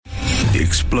The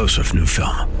explosive new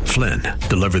film, Flynn,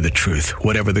 deliver the truth,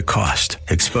 whatever the cost,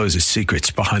 exposes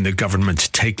secrets behind the government's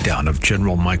takedown of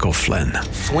General Michael Flynn.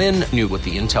 Flynn knew what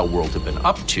the intel world had been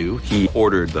up to. He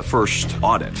ordered the first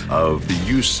audit of the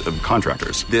use of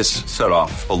contractors. This set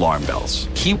off alarm bells.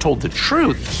 He told the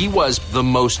truth. He was the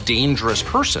most dangerous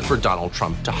person for Donald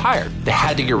Trump to hire. They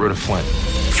had to get rid of Flynn.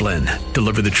 Flynn,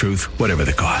 deliver the truth, whatever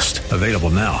the cost. Available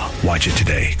now. Watch it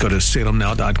today. Go to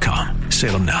salemnow.com.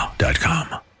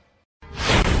 salemnow.com.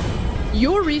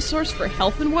 Your resource for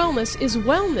health and wellness is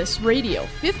Wellness Radio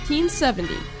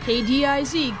 1570,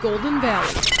 KDIZ Golden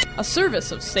Valley, a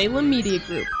service of Salem Media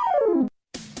Group.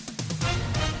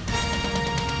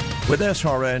 With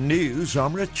SRN News,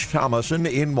 I'm Rich Thomason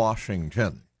in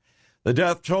Washington. The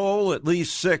death toll, at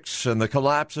least 6, in the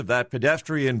collapse of that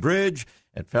pedestrian bridge.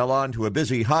 It fell onto a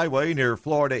busy highway near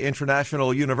Florida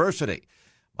International University.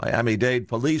 Miami-Dade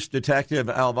Police Detective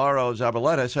Alvaro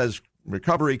Zabaleta says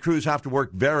recovery crews have to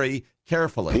work very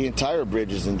carefully. The entire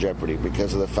bridge is in jeopardy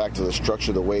because of the fact of the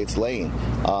structure, the way it's laying.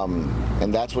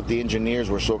 And that's what the engineers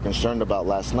were so concerned about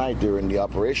last night during the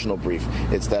operational brief.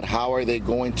 It's that how are they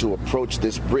going to approach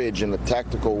this bridge in a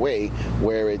tactical way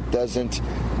where it doesn't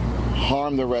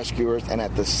harm the rescuers, and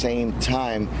at the same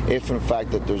time, if in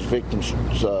fact that there's victims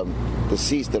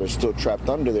deceased that are still trapped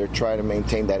under there, try to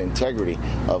maintain that integrity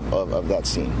of that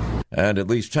scene. And at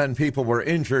least 10 people were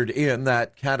injured in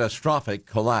that catastrophic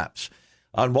collapse.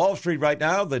 On Wall Street right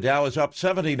now, the Dow is up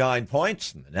 79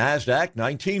 points, and the NASDAQ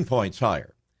 19 points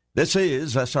higher. This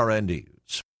is SRN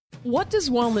News. What does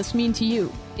wellness mean to you?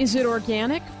 Is it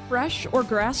organic, fresh, or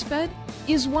grass-fed?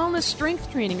 Is wellness strength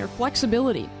training or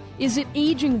flexibility? Is it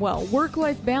aging well,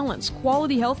 work-life balance,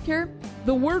 quality health care?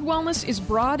 The word wellness is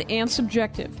broad and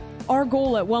subjective. Our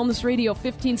goal at Wellness Radio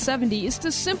 1570 is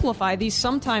to simplify these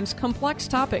sometimes complex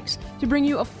topics to bring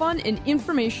you a fun and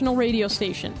informational radio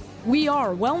station. We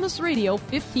are Wellness Radio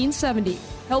 1570,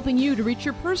 helping you to reach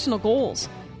your personal goals.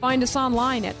 Find us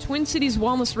online at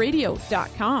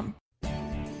TwinCitiesWellnessRadio.com.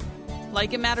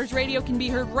 Like It Matters Radio can be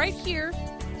heard right here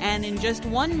and in just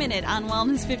 1 minute on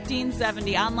Wellness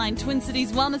 1570, online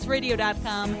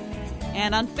TwinCitiesWellnessRadio.com,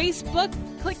 and on Facebook,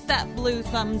 click that blue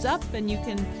thumbs up and you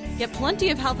can get plenty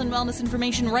of health and wellness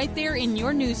information right there in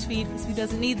your newsfeed, because who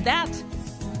doesn't need that?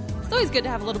 It's always good to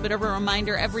have a little bit of a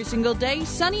reminder every single day.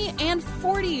 Sunny and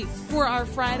 40 for our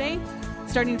Friday.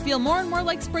 Starting to feel more and more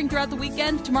like spring throughout the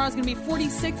weekend. Tomorrow's going to be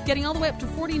 46, getting all the way up to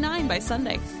 49 by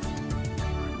Sunday.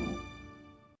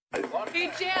 Hey,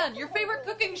 Jan, your favorite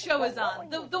cooking show is on.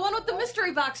 The one with the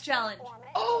Mystery Box Challenge.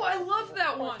 Oh, I love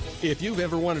that one. If you've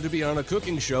ever wanted to be on a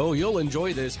cooking show, you'll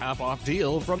enjoy this half-off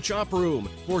deal from Chop Room.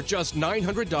 For just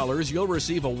 $900, you'll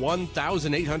receive a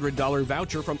 $1,800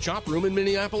 voucher from Chop Room in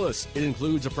Minneapolis. It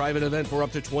includes a private event for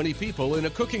up to 20 people in a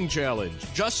cooking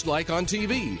challenge, just like on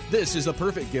TV. This is the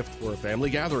perfect gift for a family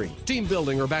gathering, team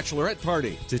building, or bachelorette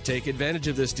party. To take advantage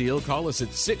of this deal, call us at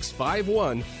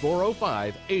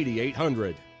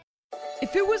 651-405-8800.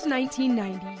 If it was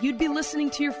 1990, you'd be listening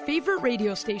to your favorite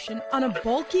radio station on a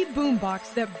bulky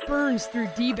boombox that burns through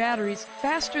D batteries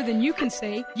faster than you can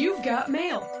say, "You've got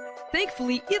mail."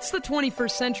 Thankfully, it's the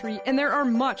 21st century, and there are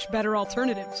much better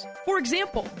alternatives. For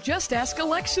example, just ask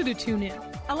Alexa to tune in.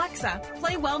 Alexa,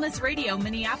 play Wellness Radio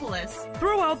Minneapolis.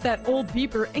 Throw out that old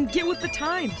beeper and get with the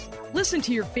times. Listen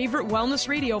to your favorite Wellness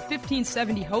Radio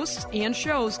 1570 hosts and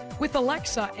shows with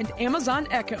Alexa and Amazon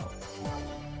Echo.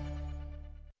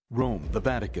 Rome, the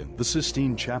Vatican, the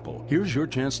Sistine Chapel. Here's your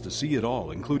chance to see it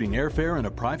all, including airfare and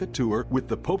a private tour with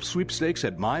the Pope Sweepstakes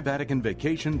at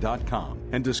myvaticanvacation.com.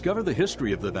 And discover the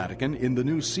history of the Vatican in the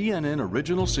new CNN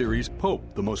original series,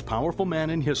 Pope, the Most Powerful Man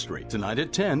in History, tonight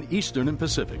at 10 Eastern and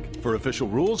Pacific. For official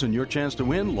rules and your chance to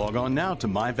win, log on now to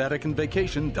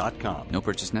myvaticanvacation.com. No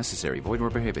purchase necessary. Void where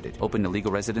prohibited. Open to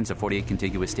legal residents of 48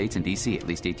 contiguous states and D.C. at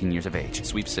least 18 years of age.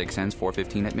 Sweepstakes ends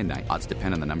 4/15 at midnight. Odds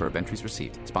depend on the number of entries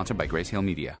received. Sponsored by Grace Hill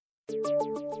Media.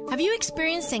 Have you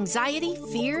experienced anxiety,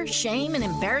 fear, shame, and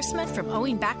embarrassment from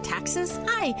owing back taxes?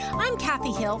 Hi, I'm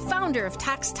Kathy Hill, founder of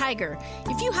Tax Tiger.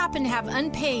 If you happen to have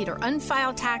unpaid or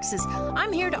unfiled taxes,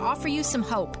 I'm here to offer you some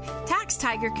hope. Tax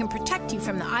Tiger can protect you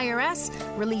from the IRS,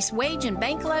 release wage and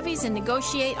bank levies, and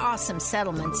negotiate awesome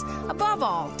settlements. Above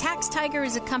all, Tax Tiger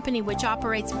is a company which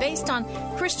operates based on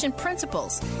Christian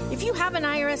principles. If you have an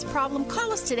IRS problem,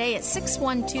 call us today at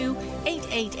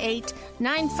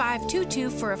 612-888-9522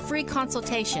 for a free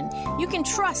consultation. You can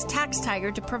trust Tax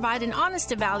Tiger to provide an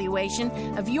honest evaluation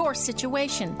of your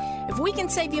situation. If we can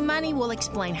save you money, we'll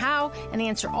explain how and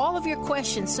answer all of your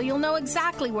questions so you'll know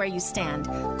exactly where you stand.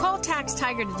 Call Tax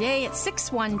Tiger today at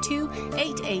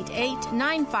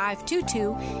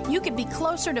 612-888-9522. You could be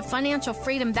closer to financial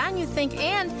freedom than you think,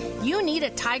 and you need a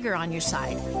tiger on your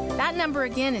side. That number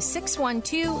again is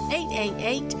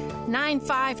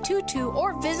 612-888-9522,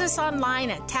 or visit us online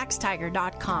at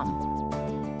taxtiger.com.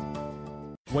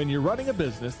 When you're running a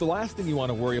business, the last thing you want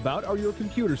to worry about are your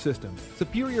computer systems.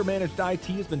 Superior Managed IT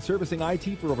has been servicing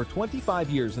IT for over 25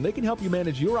 years, and they can help you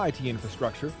manage your IT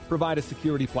infrastructure, provide a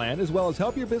security plan, as well as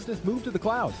help your business move to the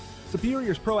cloud.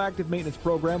 Superior's proactive maintenance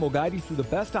program will guide you through the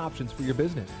best options for your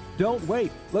business. Don't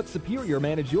wait. Let Superior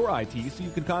manage your IT so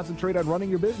you can concentrate on running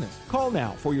your business. Call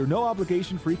now for your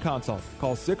no-obligation free consult.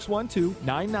 Call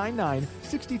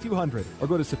 612-999-6200 or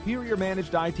go to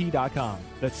SuperiorManagedIT.com.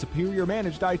 That's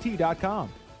SuperiorManagedIT.com.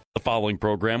 The following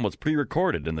program was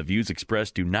pre-recorded, and the views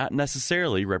expressed do not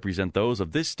necessarily represent those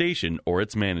of this station or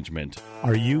its management.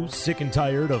 Are you sick and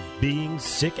tired of being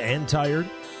sick and tired?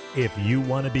 If you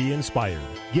want to be inspired,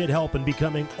 get help in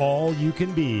becoming all you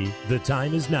can be, the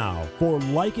time is now for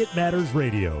Like It Matters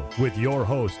Radio with your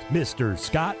host, Mr.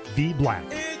 Scott V. Black.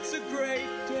 It's a great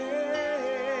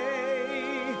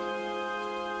day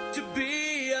to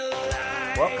be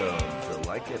alive. Welcome to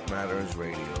Like It Matters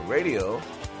Radio. Radio,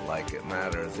 like it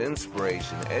matters,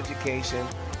 inspiration, education,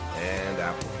 and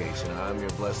application. I'm your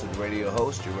blessed radio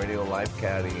host, your radio life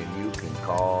caddy, and you can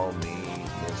call me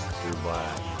Mr.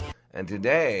 Black. And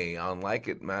today on Like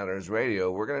It Matters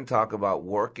Radio, we're going to talk about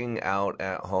working out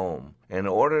at home. In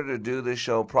order to do this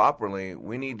show properly,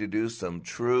 we need to do some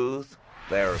truth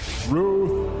therapy.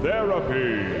 Truth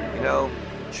therapy. You know,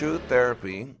 truth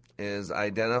therapy is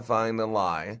identifying the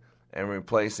lie and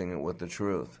replacing it with the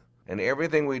truth. And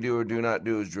everything we do or do not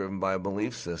do is driven by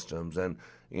belief systems. And,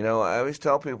 you know, I always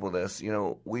tell people this, you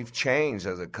know, we've changed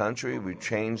as a country, we've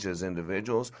changed as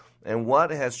individuals, and what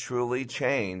has truly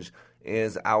changed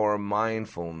is our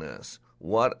mindfulness,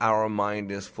 what our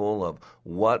mind is full of,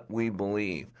 what we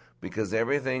believe, because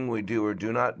everything we do or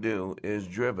do not do is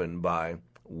driven by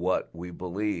what we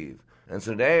believe. And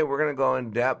today we're going to go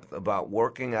in depth about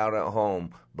working out at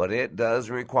home, but it does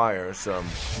require some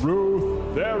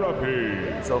truth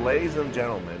therapy. So ladies and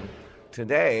gentlemen,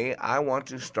 today I want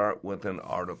to start with an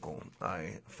article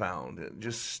I found. It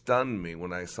just stunned me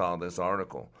when I saw this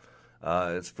article.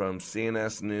 It's from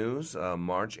CNS News,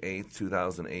 March 8th,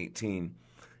 2018.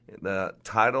 The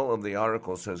title of the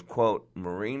article says, quote,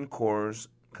 Marine Corps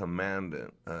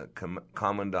Commandant,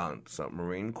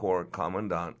 Marine Corps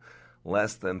Commandant,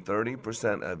 less than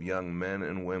 30% of young men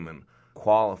and women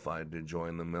qualified to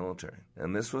join the military.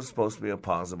 And this was supposed to be a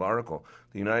positive article.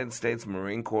 The United States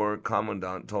Marine Corps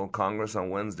Commandant told Congress on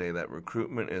Wednesday that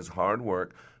recruitment is hard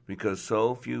work because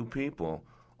so few people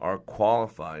are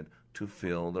qualified to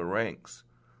fill the ranks.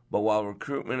 But while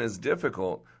recruitment is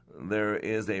difficult, there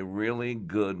is a really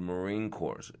good Marine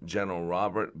Corps, General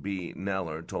Robert B.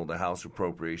 Neller told the House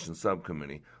Appropriations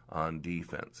Subcommittee on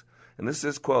Defense. And this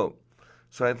is, quote,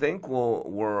 so I think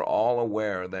we're all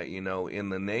aware that, you know, in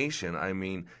the nation, I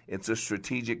mean, it's a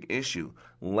strategic issue.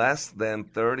 Less than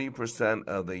 30%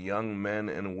 of the young men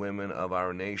and women of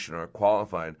our nation are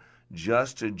qualified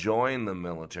just to join the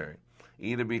military,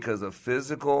 either because of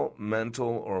physical,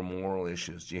 mental, or moral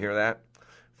issues. Do you hear that?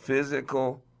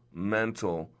 Physical,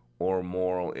 mental, or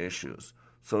moral issues.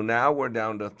 So now we're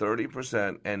down to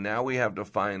 30%, and now we have to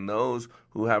find those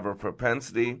who have a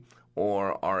propensity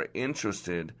or are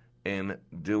interested in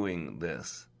doing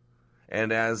this.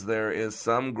 And as there is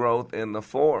some growth in the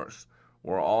force,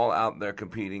 we're all out there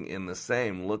competing in the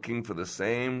same, looking for the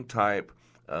same type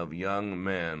of young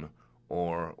men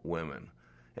or women.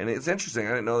 And it's interesting,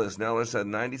 I didn't know this. Neller said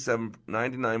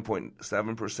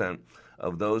 99.7%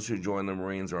 of those who join the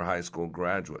Marines are high school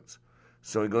graduates.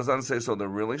 So he goes on to say, so they're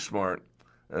really smart.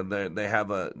 They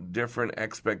have a different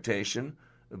expectation.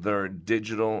 They're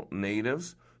digital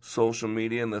natives. Social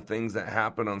media and the things that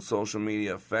happen on social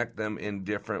media affect them in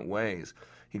different ways.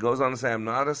 He goes on to say, I'm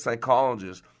not a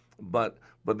psychologist, but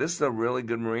this is a really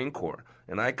good Marine Corps.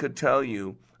 And I could tell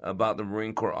you about the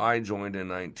Marine Corps I joined in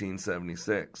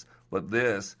 1976. But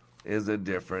this is a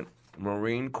different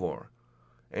Marine Corps.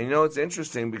 And you know, it's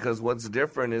interesting because what's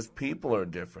different is people are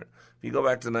different. If you go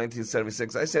back to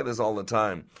 1976, I say this all the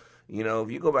time. You know,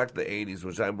 if you go back to the 80s,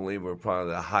 which I believe were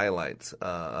probably the highlights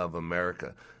of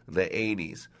America, the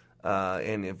 80s,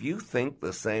 and if you think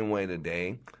the same way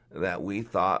today that we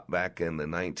thought back in the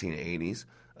 1980s,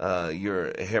 you're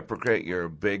a hypocrite, you're a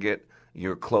bigot,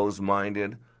 you're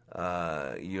closed-minded,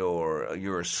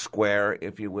 you're a square,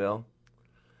 if you will.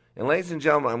 And ladies and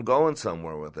gentlemen, I'm going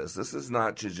somewhere with this. This is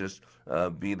not to just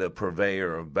be the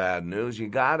purveyor of bad news. You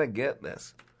got to get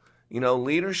this.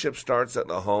 Leadership starts at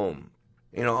the home.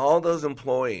 All those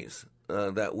employees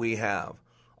that we have,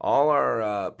 all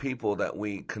our people that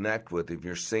we connect with, if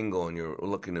you're single and you're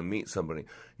looking to meet somebody,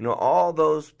 all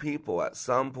those people at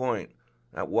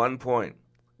one point,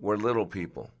 were little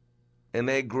people. And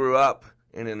they grew up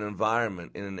in an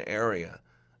environment, in an area.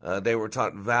 They were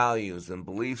taught values and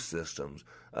belief systems.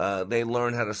 They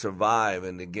learned how to survive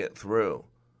and to get through.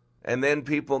 And then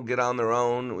people get on their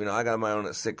own. I got my own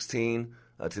at 16.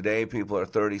 Today, people are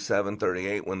 37,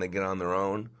 38 when they get on their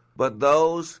own. But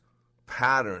those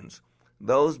patterns,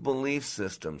 those belief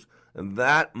systems,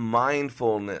 that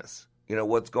mindfulness,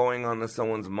 what's going on in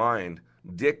someone's mind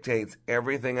dictates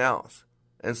everything else.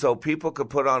 And so people could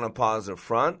put on a positive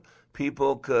front.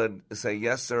 People could say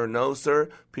yes, sir, no, sir.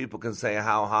 People can say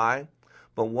how high.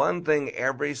 But one thing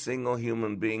every single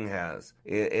human being has,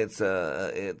 it's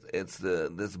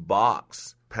this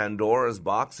box, Pandora's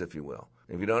box, if you will.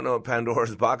 If you don't know what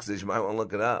Pandora's box is, you might want to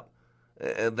look it up.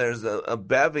 There's a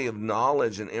bevy of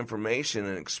knowledge and information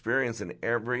and experience in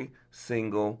every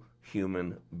single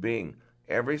human being.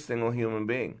 Every single human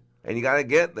being. And you got to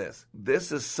get this.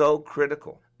 This is so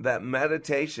critical that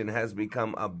meditation has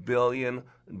become a $1 billion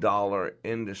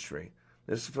industry.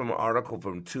 This is from an article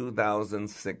from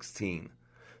 2016. It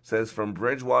says, from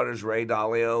Bridgewater's Ray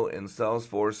Dalio and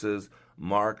Salesforce's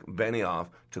Mark Benioff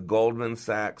to Goldman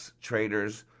Sachs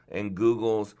traders and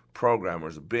Google's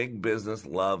programmers, big business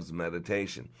loves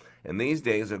meditation. And these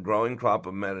days, a growing crop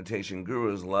of meditation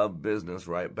gurus love business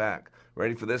right back.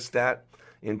 Ready for this stat?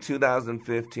 In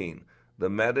 2015, the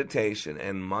meditation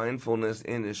and mindfulness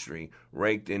industry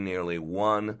raked in nearly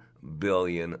 $1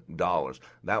 billion.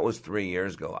 That was 3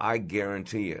 years ago. I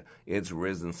guarantee you it's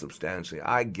risen substantially.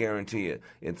 I guarantee you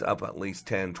it's up at least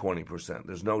 10, 20%.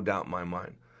 There's no doubt in my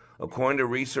mind. According to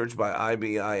research by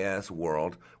IBIS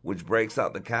World, which breaks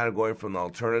out the category from the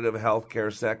alternative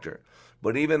healthcare sector,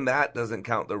 but even that doesn't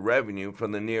count the revenue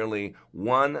from the nearly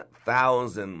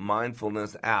 1,000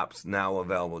 mindfulness apps now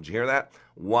available. Did you hear that?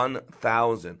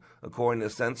 1,000. According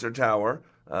to Sensor Tower,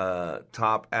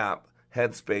 top app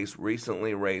Headspace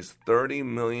recently raised $30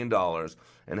 million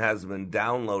and has been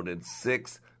downloaded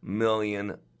 6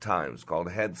 million times, called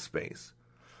Headspace,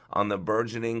 on the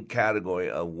burgeoning category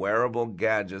of wearable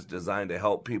gadgets designed to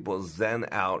help people zen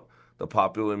out. The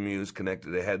popular Muse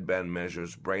connected to headband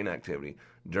measures brain activity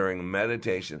during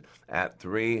meditation at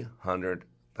 $300.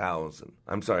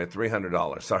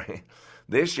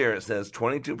 This year, it says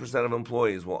 22% of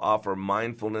employees will offer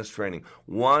mindfulness training.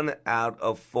 1 out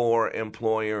of 4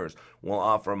 employers will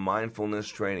offer mindfulness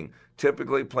training,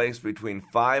 typically placed between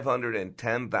 $500 and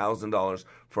 $10,000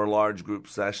 for large group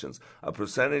sessions, a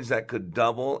percentage that could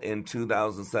double in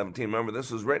 2017. Remember,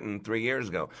 this was written 3 years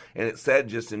ago, and it said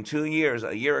just in 2 years,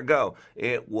 a year ago,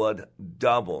 it would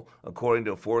double, according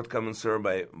to a forthcoming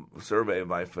survey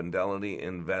by Fidelity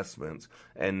Investments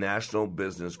and National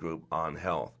Business Group on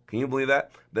Health. Can you believe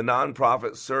that? The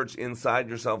nonprofit Search Inside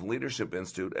Yourself Leadership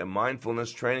Institute, a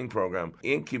mindfulness training program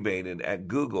incubated at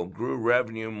Google, grew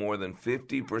revenue more than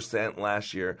 50%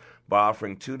 last year by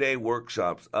offering 2-day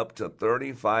workshops up to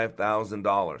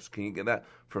 $35,000. Can you get that?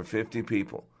 For 50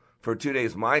 people. For 2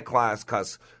 days. My class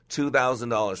costs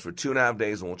 $2,000 for 2.5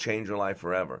 days and will change your life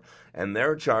forever. And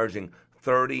they're charging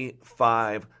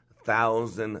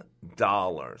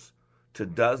 $35,000 to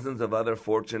dozens of other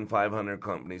Fortune 500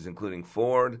 companies, including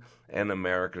Ford and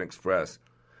American Express.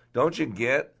 Don't you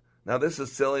get? Now, this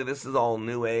is silly. This is all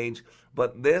new age.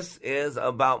 But this is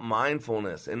about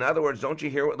mindfulness. In other words, don't you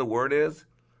hear what the word is?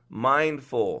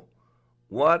 Mindful.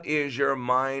 What is your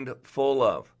mind full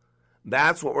of?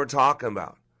 That's what we're talking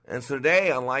about. And so today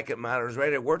on Like It Matters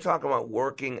Radio, we're talking about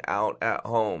working out at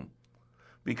home.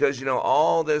 Because,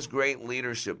 all this great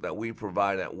leadership that we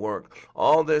provide at work,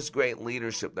 all this great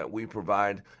leadership that we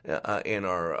provide in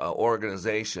our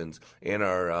organizations, in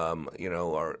our,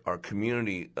 our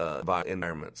community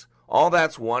environments, all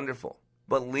that's wonderful.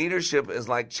 But leadership is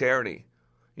like charity.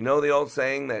 You know the old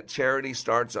saying that charity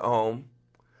starts at home?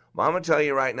 Well, I'm going to tell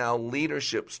you right now,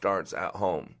 leadership starts at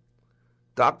home.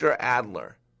 Dr.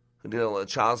 Adler, who did a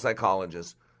child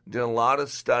psychologist, did a lot of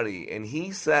study, and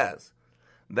he says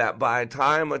that by the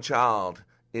time a child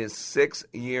is 6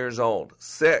 years old,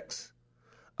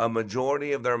 a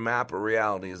majority of their map of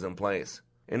reality is in place.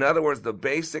 In other words, the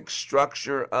basic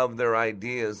structure of their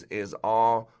ideas is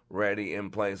already in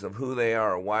place, of who they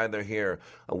are, why they're here,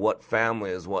 what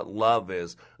family is, what love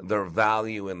is, their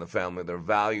value in the family, their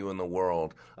value in the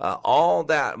world. All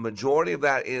that, majority of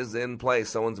that is in place,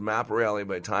 someone's map of reality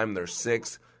by the time they're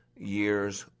 6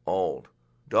 years old.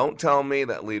 Don't tell me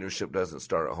that leadership doesn't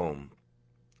start at home.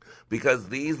 Because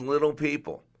these little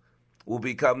people will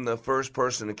become the first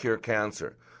person to cure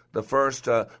cancer, the first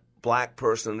black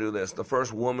person to do this, the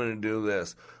first woman to do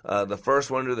this, the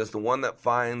first one to do this, the one that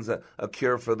finds a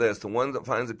cure for this, the one that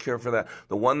finds a cure for that,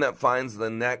 the one that finds the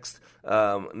next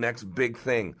big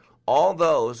thing. All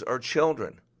those are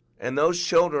children, and those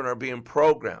children are being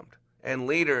programmed. And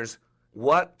leaders,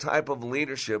 what type of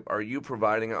leadership are you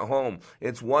providing at home?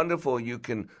 It's wonderful you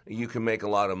can make a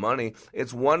lot of money.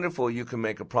 It's wonderful you can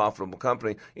make a profitable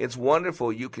company. It's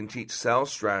wonderful you can teach sales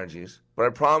strategies. But I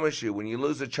promise you, when you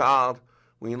lose a child,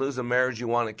 when you lose a marriage you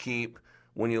want to keep,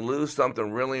 when you lose something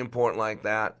really important like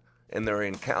that, and they're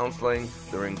in counseling,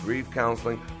 they're in grief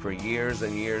counseling for years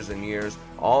and years and years,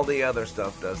 all the other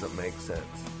stuff doesn't make sense.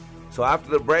 So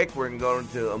after the break, we're going to go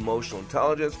into emotional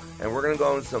intelligence, and we're going to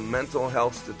go into some mental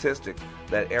health statistics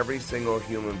that every single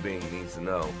human being needs to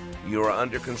know. You are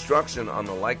under construction on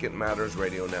the Like It Matters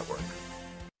Radio Network.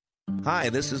 Hi,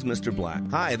 this is Mr.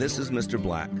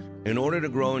 Black. In order to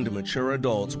grow into mature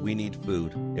adults, we need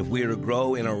food. If we are to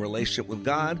grow in our relationship with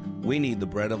God, we need the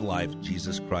bread of life,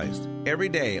 Jesus Christ. Every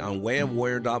day on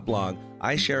wayofwarrior.blog,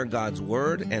 I share God's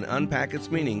Word and unpack its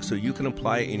meaning so you can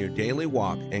apply it in your daily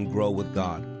walk and grow with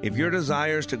God. If your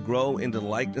desire is to grow into the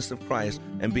likeness of Christ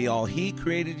and be all He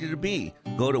created you to be,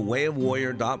 go to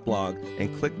wayofwarrior.blog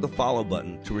and click the follow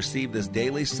button to receive this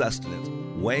daily sustenance.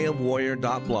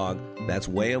 Wayofwarrior.blog, that's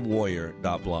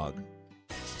wayofwarrior.blog.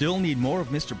 Still need more of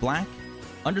Mr. Black?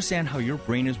 Understand how your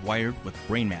brain is wired with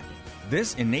brain mapping.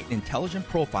 This innate intelligent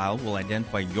profile will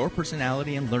identify your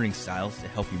personality and learning styles to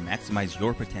help you maximize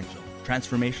your potential.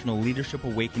 Transformational Leadership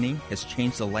Awakening has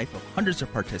changed the life of hundreds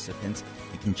of participants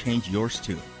and can change yours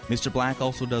too. Mr. Black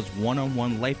also does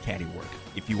one-on-one life caddy work.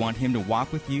 If you want him to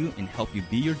walk with you and help you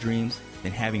be your dreams,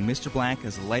 then having Mr. Black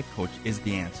as a life coach is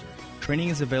the answer. Training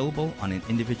is available on an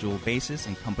individual basis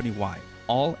and company-wide,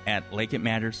 all at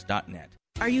likeitmatters.net.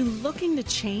 Are you looking to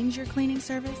change your cleaning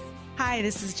service? Hi,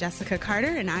 this is Jessica Carter,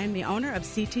 and I am the owner of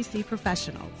CTC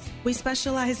Professionals. We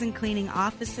specialize in cleaning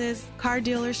offices, car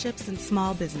dealerships, and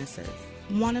small businesses.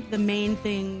 One of the main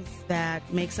things that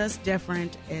makes us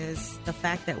different is the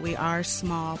fact that we are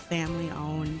small,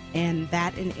 family-owned, and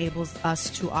that enables us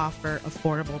to offer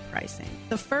affordable pricing.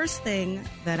 The first thing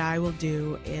that I will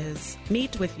do is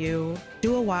meet with you,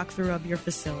 do a walkthrough of your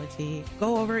facility,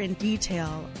 go over in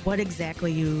detail what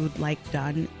exactly you'd like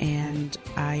done, and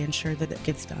I ensure that it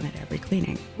gets done at every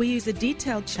cleaning. We use a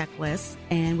detailed checklist,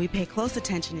 and we pay close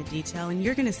attention to detail, and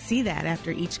you're going to see that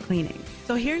after each cleaning.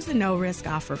 So here's a no-risk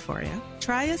offer for you.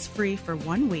 Try us free for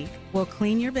 1 week. We'll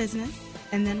clean your business,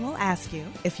 and then we'll ask you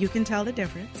if you can tell the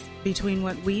difference between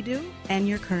what we do and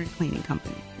your current cleaning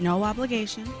company. No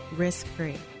obligation,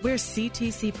 risk-free. We're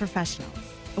CTC Professionals.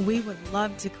 We would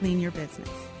love to clean your business.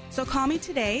 So call me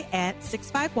today at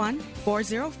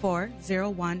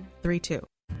 651-404-0132.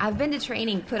 I've been to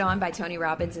training put on by Tony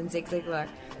Robbins and Zig Ziglar,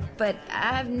 but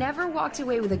I've never walked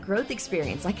away with a growth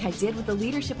experience like I did with the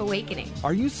Leadership Awakening.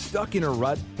 Are you stuck in a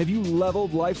rut? Have you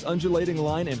leveled life's undulating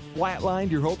line and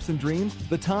flatlined your hopes and dreams?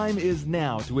 The time is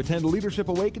now to attend Leadership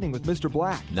Awakening with Mr.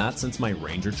 Black. Not since my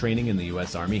Ranger training in the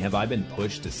U.S. Army have I been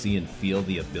pushed to see and feel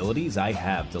the abilities I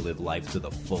have to live life to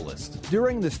the fullest.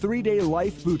 During this 3-day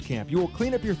life boot camp, you will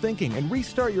clean up your thinking and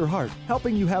restart your heart,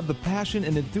 helping you have the passion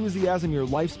and enthusiasm your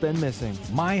life's been missing.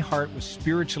 My heart was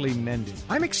spiritually mended.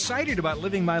 I'm excited about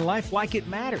living my life like it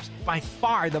matters. By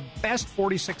far the best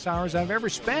 46 hours I've ever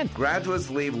spent. Graduates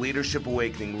leave Leadership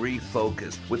Awakening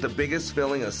refocused with the biggest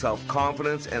feeling of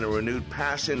self-confidence and a renewed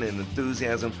passion and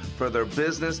enthusiasm for their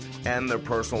business and their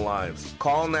personal lives.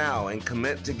 Call now and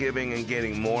commit to giving and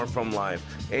getting more from life.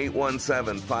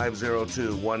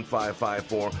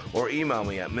 817-502-1554 or email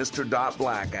me at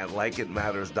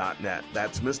mr.black@likeitmatters.net.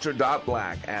 That's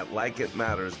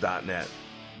mr.black@likeitmatters.net.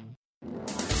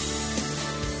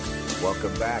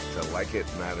 Welcome back to Like It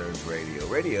Matters Radio.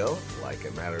 Radio, like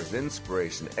it matters,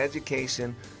 inspiration,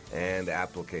 education, and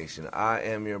application. I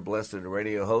am your blessed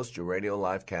radio host, your radio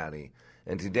life caddy.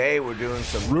 And today we're doing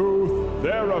some Ruth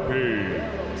Therapy.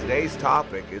 Today's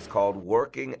topic is called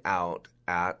working out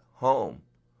at home.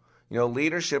 You know,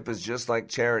 leadership is just like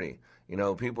charity. You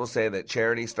know, people say that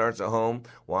charity starts at home.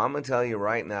 Well, I'm going to tell you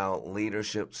right now,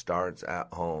 leadership starts at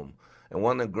home. And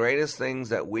one of the greatest things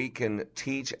that we can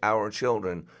teach our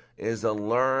children is to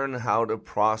learn how to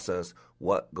process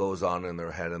what goes on in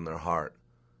their head and their heart.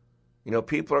 You know,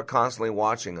 people are constantly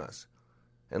watching us.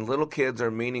 And little kids are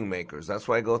meaning makers. That's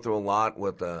why I go through a lot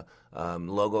with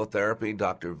logotherapy,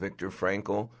 Dr. Viktor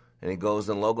Frankl. And he goes,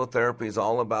 and logotherapy is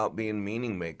all about being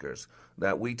meaning makers.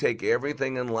 That we take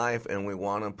everything in life and we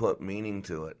want to put meaning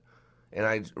to it. And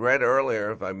I read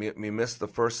earlier, if you missed the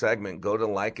first segment, go to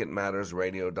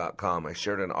likeitmattersradio.com. I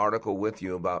shared an article with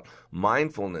you about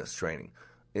mindfulness training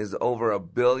is over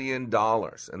 $1 billion.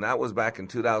 And that was back in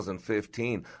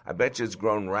 2015. I bet you it's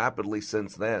grown rapidly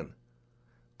since then.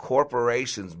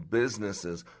 Corporations,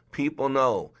 businesses, people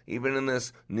know, even in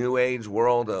this new age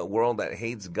world, a world that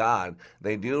hates God,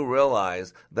 they do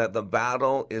realize that the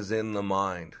battle is in the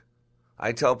mind.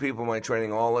 I tell people in my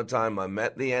training all the time, I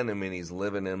met the enemy and he's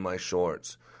living in my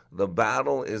shorts. The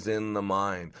battle is in the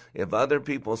mind. If other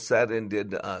people said and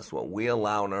did to us what we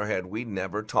allow in our head, we'd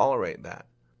never tolerate that.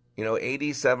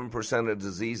 87% of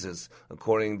diseases,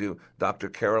 according to Dr.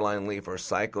 Caroline Leaf, are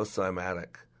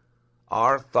psychosomatic.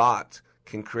 Our thoughts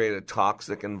can create a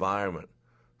toxic environment.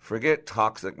 Forget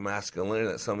toxic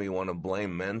masculinity that some of you want to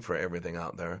blame men for everything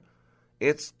out there.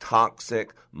 It's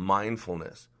toxic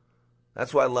mindfulness.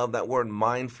 That's why I love that word,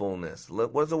 mindfulness.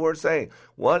 What does the word say?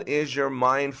 What is your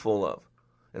mind full of?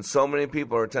 And so many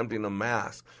people are attempting to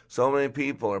mask. So many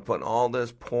people are putting all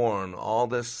this porn, all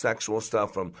this sexual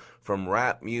stuff from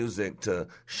rap music to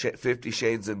 50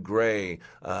 Shades of Grey.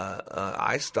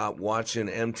 I stopped watching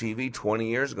MTV 20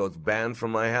 years ago. It's banned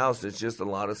from my house. It's just a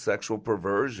lot of sexual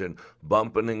perversion,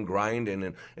 bumping and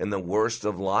grinding, and the worst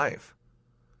of life.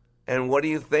 And what do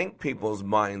you think people's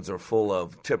minds are full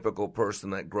of, typical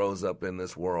person that grows up in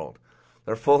this world?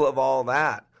 They're full of all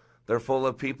that. They're full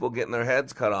of people getting their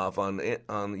heads cut off on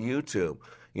YouTube.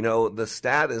 The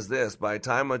stat is this. By the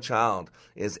time a child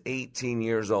is 18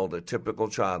 years old, a typical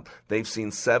child, they've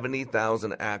seen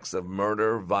 70,000 acts of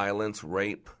murder, violence,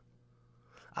 rape.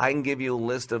 I can give you a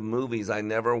list of movies I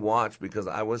never watched because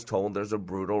I was told there's a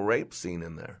brutal rape scene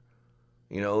in there.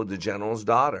 The General's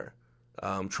Daughter.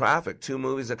 Traffic, 2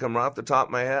 movies that come right off the top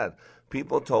of my head.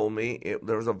 People told me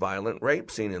there was a violent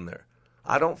rape scene in there.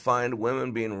 I don't find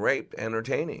women being raped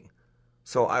entertaining.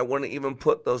 So I wouldn't even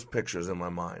put those pictures in my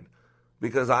mind.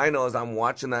 Because I know as I'm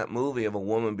watching that movie of a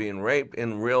woman being raped,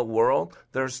 in real world,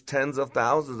 there's tens of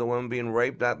thousands of women being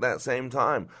raped at that same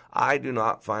time. I do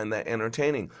not find that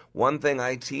entertaining. One thing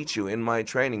I teach you in my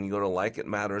training, you go to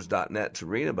likeitmatters.net to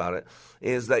read about it,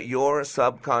 is that your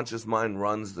subconscious mind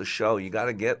runs the show. You got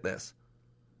to get this.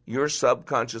 Your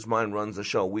subconscious mind runs the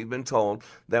show. We've been told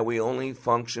that we only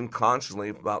function consciously.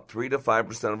 About 3 to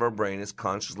 5% of our brain is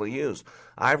consciously used.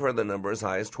 I've heard the number as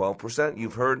high as 12%.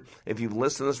 You've heard, if you've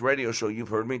listened to this radio show, you've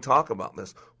heard me talk about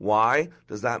this. Why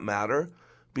does that matter?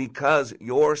 Because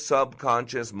your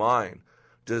subconscious mind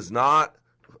does not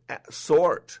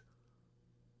sort.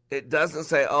 It doesn't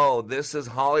say, oh, this is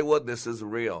Hollywood, this is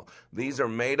real. These are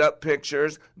made-up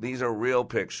pictures, these are real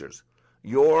pictures.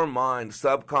 Your mind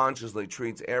subconsciously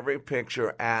treats every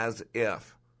picture as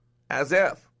if. As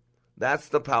if. That's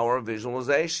the power of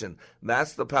visualization.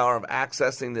 That's the power of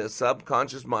accessing the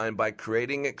subconscious mind by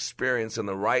creating experience in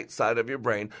the right side of your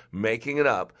brain, making it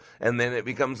up, and then it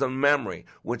becomes a memory,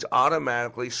 which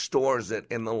automatically stores it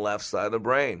in the left side of the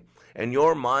brain. And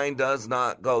your mind does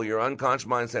not go, your unconscious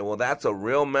mind say, well, that's a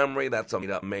real memory, that's a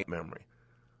made-up memory.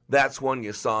 That's one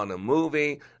you saw in a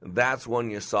movie, that's one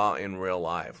you saw in real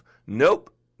life.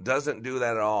 Nope, doesn't do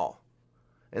that at all.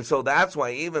 And so that's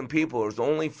why even people whose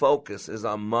only focus is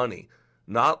on money,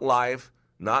 not life,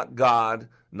 not God,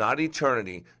 not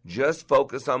eternity, just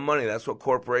focus on money. That's what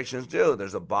corporations do.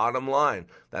 There's a bottom line.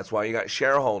 That's why you got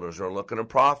shareholders who are looking to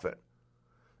profit.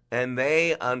 And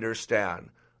they understand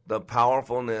the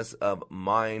powerfulness of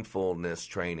mindfulness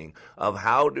training, of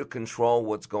how to control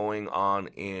what's going on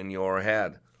in your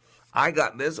head. I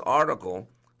got this article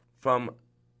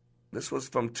this was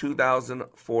from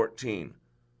 2014.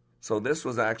 So this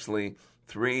was actually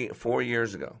 4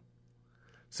 years ago.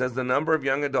 It says the number of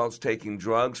young adults taking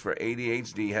drugs for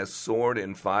ADHD has soared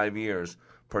in 5 years,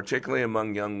 particularly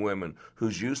among young women,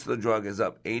 whose use of the drug is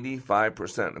up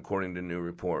 85%, according to a new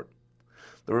report.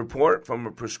 The report from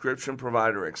a prescription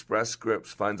provider, Express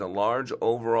Scripts, finds a large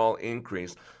overall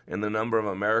increase in the number of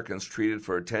Americans treated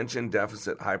for attention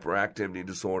deficit hyperactivity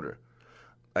disorder.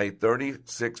 A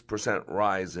 36%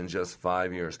 rise in just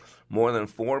 5 years. More than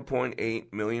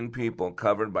 4.8 million people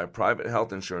covered by private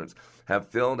health insurance have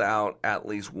filled out at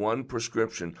least one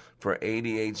prescription for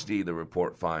ADHD, the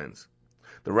report finds.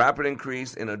 The rapid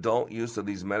increase in adult use of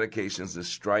these medications is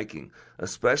striking,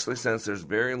 especially since there's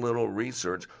very little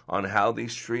research on how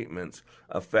these treatments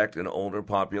affect an older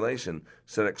population,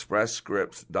 said Express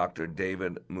Scripts' Dr.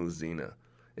 David Muzina.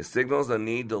 It signals a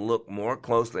need to look more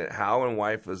closely at how and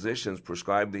why physicians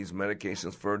prescribe these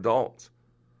medications for adults.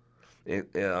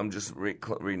 I'm just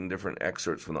reading different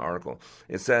excerpts from the article.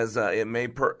 It says it may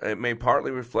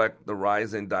partly reflect the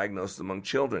rise in diagnosis among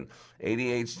children.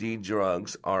 ADHD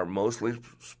drugs are mostly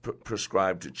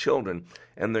prescribed to children,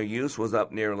 and their use was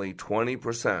up nearly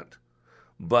 20%.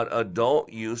 But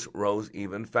adult use rose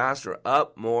even faster,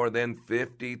 up more than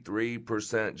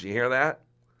 53%. Did you hear that?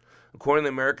 According to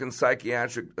the American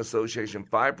Psychiatric Association,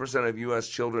 5% of U.S.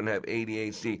 children have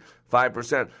ADHD.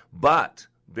 5%. But,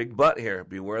 big but here,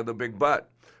 beware the big but.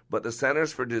 But the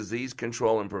Centers for Disease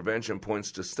Control and Prevention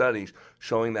points to studies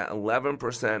showing that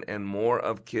 11% and more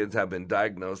of kids have been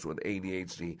diagnosed with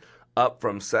ADHD, up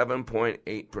from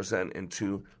 7.8% in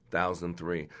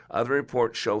 2003. Other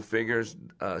reports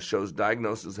shows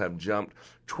diagnoses have jumped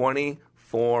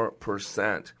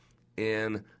 24%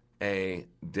 in a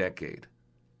decade.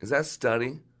 Is that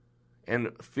study?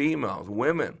 And females,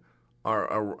 women,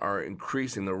 are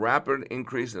increasing. The rapid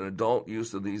increase in adult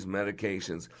use of these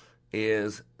medications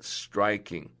is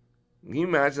striking. Can you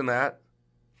imagine that?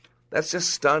 That's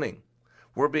just stunning.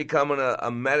 We're becoming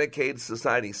a Medicaid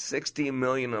society. 60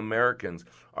 million Americans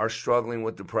are struggling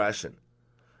with depression.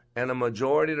 And a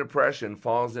majority of depression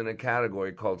falls in a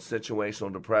category called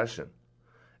situational depression.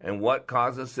 And what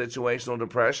causes situational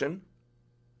depression?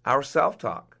 Our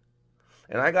self-talk.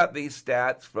 And I got these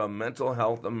stats from Mental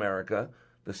Health America,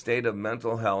 the State of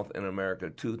Mental Health in America,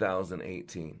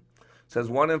 2018. It says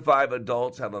 1 in 5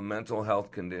 adults have a mental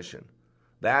health condition.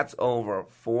 That's over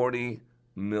 40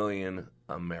 million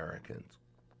Americans.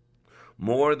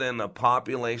 More than the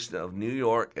population of New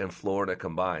York and Florida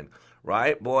combined.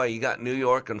 Right? Boy, you got New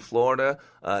York and Florida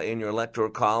in your electoral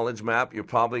college map, you're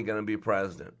probably going to be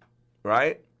president.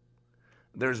 Right?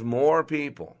 There's more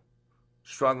people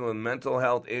struggling with mental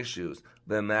health issues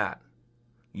than that.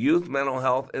 Youth mental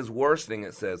health is worsening,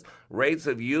 it says. Rates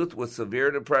of youth with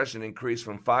severe depression increased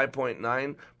from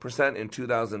 5.9% in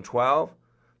 2012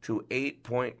 to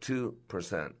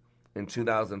 8.2% in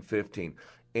 2015.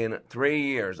 In 3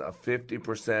 years, a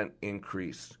 50%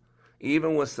 increase.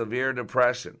 Even with severe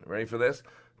depression, ready for this?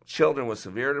 Children with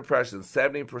severe depression,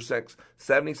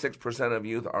 76% of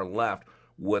youth are left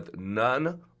with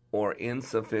none or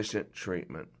insufficient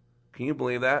treatment. Can you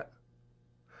believe that?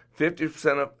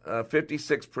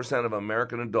 56% of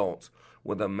American adults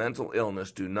with a mental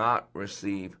illness do not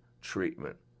receive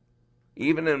treatment.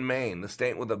 Even in Maine, the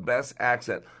state with the best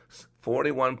access,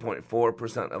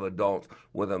 41.4% of adults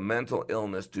with a mental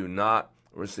illness do not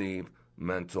receive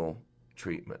mental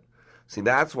treatment. See,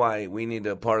 that's why we need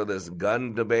to, part of this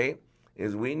gun debate,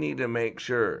 is we need to make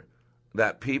sure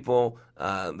that people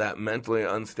that mentally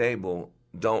unstable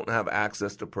don't have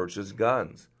access to purchase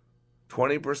guns.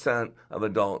 20% of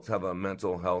adults have a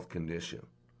mental health condition.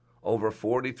 Over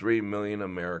 43 million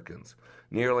Americans.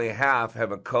 Nearly half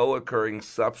have a co-occurring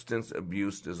substance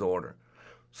abuse disorder.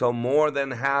 So more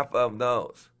than half of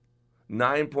those,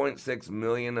 9.6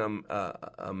 million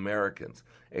Americans,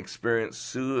 experience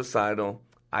suicidal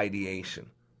ideation.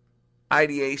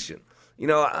 Ideation. You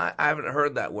know, I haven't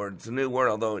heard that word. It's a new word,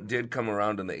 although it did come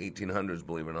around in the 1800s,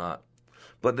 believe it or not.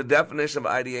 But the definition of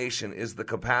ideation is the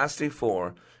capacity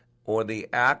for or the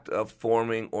act of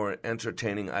forming or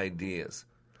entertaining ideas.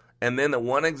 And then the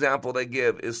one example they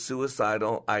give is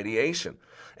suicidal ideation.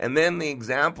 And then the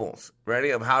examples,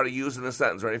 ready, of how to use in a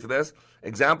sentence. Ready for this?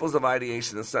 Examples of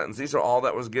ideation in a sentence. These are all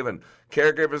that was given.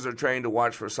 Caregivers are trained to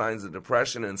watch for signs of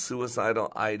depression and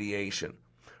suicidal ideation.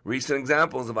 Recent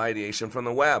examples of ideation from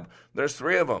the web. There's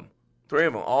 3 of them. 3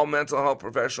 of them. All mental health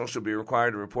professionals should be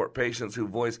required to report patients who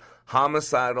voice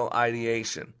homicidal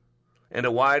ideation. And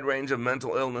a wide range of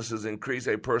mental illnesses increase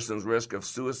a person's risk of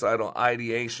suicidal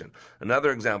ideation.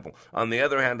 Another example. On the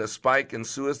other hand, a spike in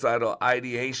suicidal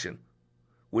ideation,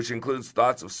 which includes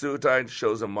thoughts of suicide,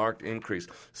 shows a marked increase.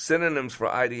 Synonyms for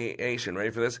ideation,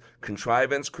 ready for this?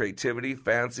 Contrivance, creativity,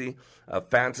 fancy,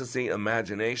 fantasy,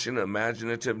 imagination,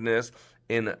 imaginativeness,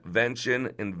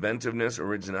 invention, inventiveness,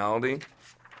 originality.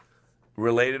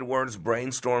 Related words: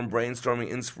 brainstorm, brainstorming,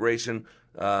 inspiration,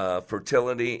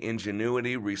 fertility,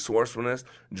 ingenuity, resourcefulness,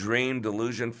 dream,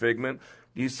 delusion, figment.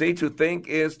 You see, to think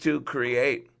is to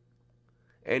create.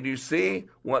 And you see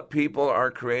what people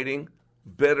are creating?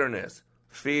 Bitterness,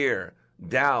 fear,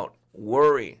 doubt,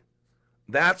 worry.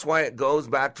 That's why it goes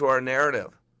back to our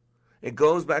narrative. It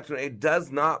goes back to, it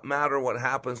does not matter what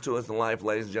happens to us in life,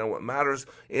 ladies and gentlemen. What matters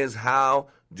is how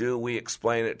do we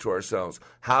explain it to ourselves?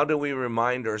 How do we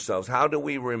remind ourselves? How do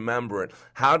we remember it?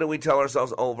 How do we tell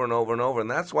ourselves over and over and over?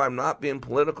 And that's why I'm not being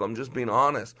political. I'm just being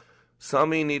honest.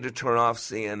 Some of you need to turn off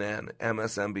CNN,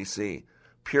 MSNBC.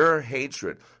 Pure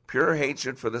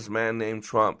hatred for this man named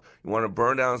Trump. You want to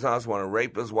burn down his house, want to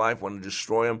rape his wife, want to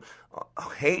destroy him.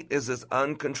 Hate is this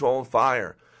uncontrolled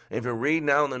fire. If you read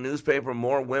now in the newspaper,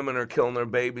 more women are killing their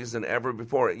babies than ever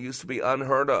before. It used to be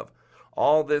unheard of.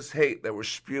 All this hate that we're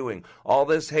spewing, all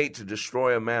this hate to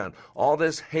destroy a man, all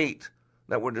this hate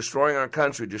that we're destroying our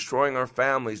country, destroying our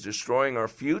families, destroying our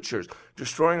futures,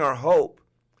 destroying our hope.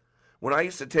 When I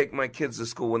used to take my kids to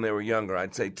school when they were younger,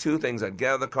 I'd say two things. I'd get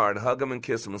out of the car, I'd hug them and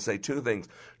kiss them and say two things.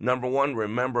 Number one,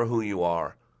 remember who you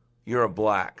are. You're a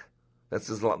black. That's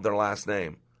their last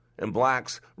name. And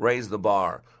blacks raise the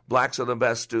bar. Blacks are the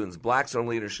best students. Blacks are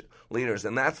leaders.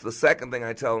 And that's the second thing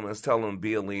I tell them is tell them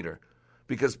be a leader.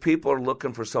 Because people are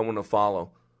looking for someone to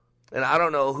follow. And I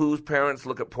don't know whose parents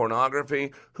look at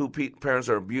pornography, who parents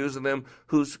are abusing them,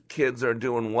 whose kids are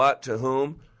doing what to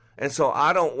whom. And so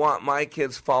I don't want my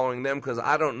kids following them because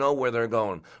I don't know where they're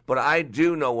going. But I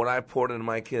do know what I poured into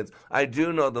my kids. I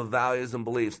do know the values and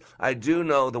beliefs. I do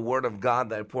know the Word of God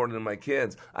that I poured into my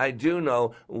kids. I do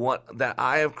know that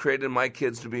I have created my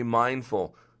kids to be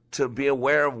mindful, to be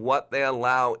aware of what they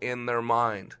allow in their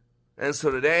mind. And so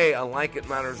today on Like It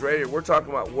Matters Radio, we're talking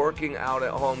about working out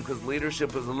at home because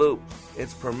leadership is a loop.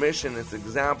 It's permission, it's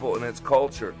example, and it's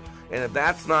culture. And if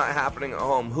that's not happening at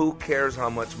home, who cares how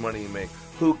much money you make?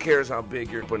 Who cares how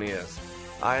big your company is?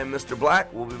 I am Mr.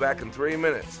 Black. We'll be back in 3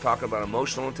 minutes talking about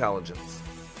emotional intelligence.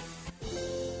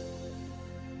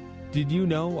 Did you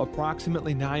know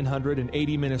approximately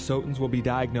 980 Minnesotans will be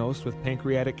diagnosed with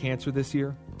pancreatic cancer this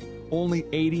year? Only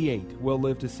 88 will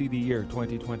live to see the year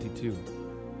 2022.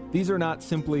 These are not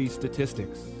simply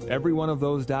statistics. Every one of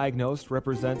those diagnosed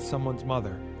represents someone's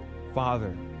mother,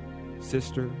 father,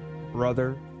 sister,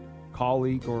 brother,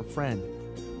 colleague, or friend.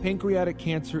 Pancreatic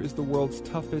cancer is the world's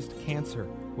toughest cancer,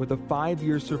 with a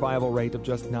 5-year survival rate of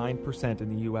just 9%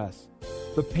 in the U.S.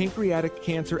 The Pancreatic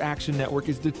Cancer Action Network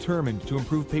is determined to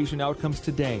improve patient outcomes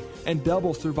today and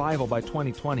double survival by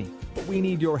 2020. But we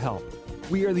need your help.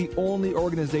 We are the only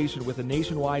organization with a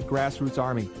nationwide grassroots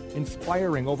army,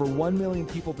 inspiring over 1 million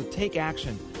people to take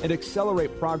action and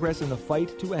accelerate progress in the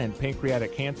fight to end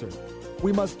pancreatic cancer.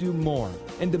 We must do more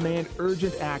and demand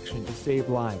urgent action to save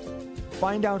lives.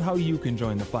 Find out how you can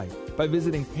join the fight by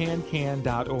visiting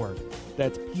pancan.org.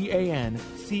 That's PANCAN.org.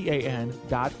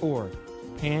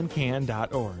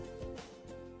 pancan.org.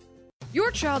 Your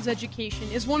child's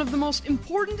education is one of the most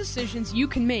important decisions you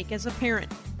can make as a parent.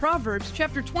 Proverbs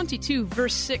chapter 22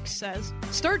 verse 6 says,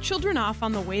 "Start children off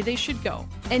on the way they should go,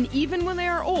 and even when they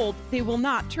are old, they will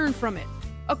not turn from it."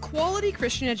 A quality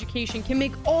Christian education can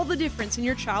make all the difference in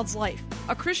your child's life.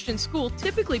 A Christian school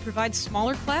typically provides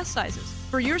smaller class sizes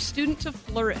for your student to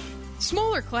flourish.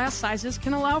 Smaller class sizes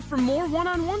can allow for more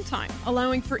one-on-one time,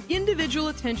 allowing for individual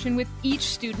attention with each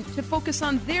student to focus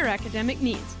on their academic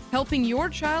needs, helping your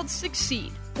child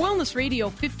succeed. Wellness Radio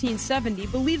 1570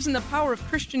 believes in the power of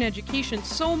Christian education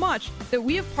so much that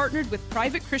we have partnered with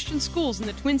private Christian schools in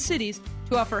the Twin Cities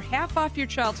to offer half off your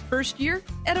child's first year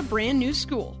at a brand new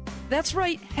school. That's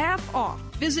right, half off.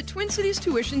 Visit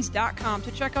TwinCitiesTuitions.com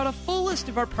to check out a full list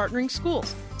of our partnering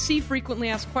schools. See frequently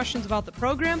asked questions about the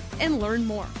program and learn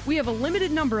more. We have a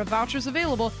limited number of vouchers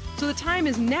available, so the time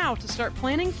is now to start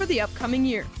planning for the upcoming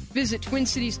year. Visit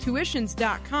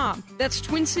TwinCitiesTuitions.com. That's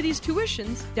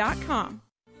TwinCitiesTuitions.com.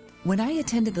 When I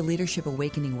attended the Leadership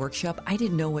Awakening workshop, I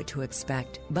didn't know what to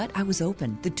expect, but I was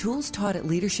open. The tools taught at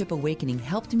Leadership Awakening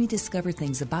helped me discover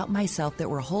things about myself that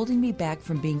were holding me back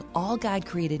from being all God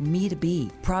created me to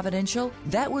be. Providential?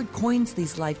 That word coins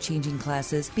these life-changing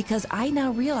classes because I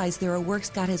now realize there are works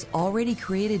God has already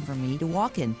created for me to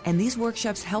walk in, and these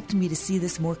workshops helped me to see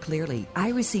this more clearly. I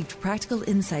received practical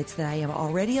insights that I am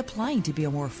already applying to be a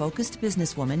more focused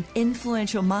businesswoman,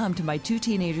 influential mom to my 2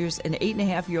 teenagers, an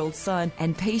 8.5-year-old son,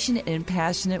 and patient and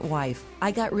passionate wife.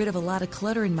 I got rid of a lot of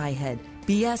clutter in my head.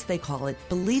 BS, they call it,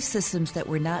 belief systems that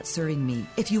were not serving me.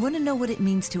 If you want to know what it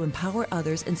means to empower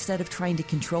others instead of trying to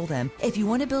control them, if you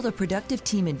want to build a productive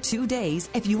team in 2 days,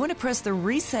 if you want to press the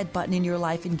reset button in your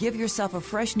life and give yourself a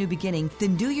fresh new beginning,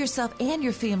 then do yourself and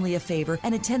your family a favor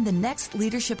and attend the next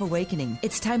Leadership Awakening.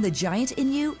 It's time the giant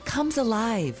in you comes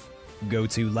alive. Go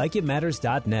to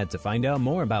likeitmatters.net to find out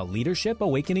more about Leadership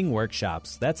Awakening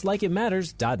workshops. That's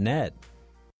likeitmatters.net.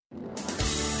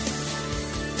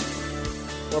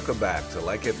 Welcome back to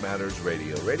Like It Matters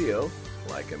Radio. Radio,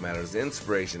 like it matters,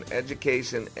 inspiration,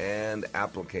 education, and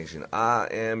application. I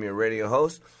am your radio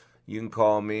host. You can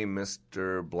call me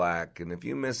Mr. Black. And if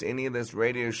you miss any of this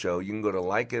radio show, you can go to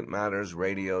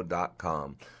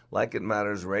likeitmattersradio.com.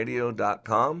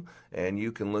 likeitmattersradio.com, and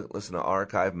you can listen to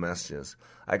archive messages.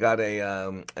 I got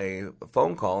a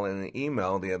phone call and an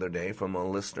email the other day from a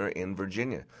listener in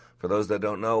Virginia. For those that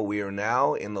don't know, we are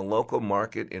now in the local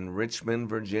market in Richmond,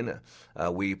 Virginia.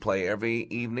 We play every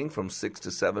evening from 6 to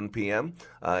 7 p.m.,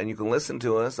 and you can listen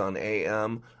to us on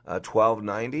AM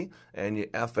 1290 and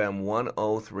FM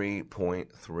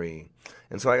 103.3.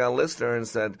 And so I got a listener and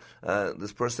said,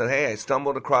 this person said, hey, I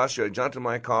stumbled across you. I jumped in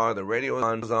my car. The radio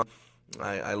was on.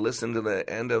 I listened to the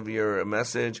end of your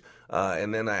message,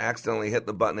 and then I accidentally hit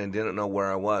the button and didn't know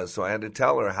where I was. So I had to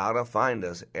tell her how to find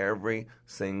us every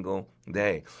single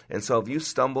day. And so if you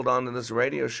stumbled onto this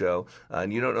radio show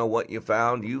and you don't know what you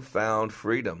found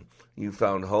freedom. You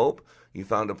found hope. You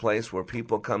found a place where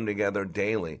people come together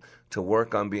daily to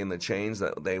work on being the change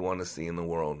that they want to see in the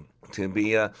world, to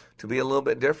be a little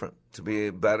bit different, to be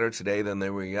better today than they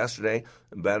were yesterday,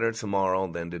 better tomorrow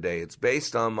than today. It's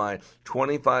based on my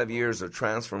 25 years of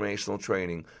transformational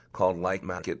training called Like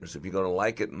Matters. If you go to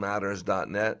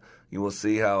likeitmatters.net, you will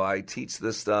see how I teach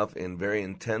this stuff in very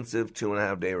intensive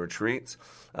 2.5-day retreats.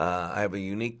 I have a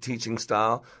unique teaching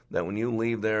style that when you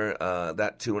leave there,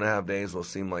 that 2.5 days will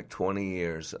seem like 20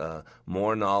 years.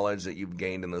 More knowledge that you've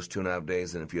gained in those 2.5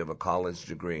 days than if you have a college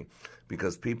degree.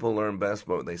 Because people learn best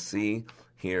by what they see,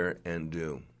 hear, and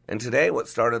do. And today what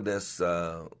started this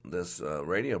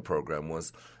radio program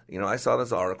was, I saw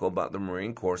this article about the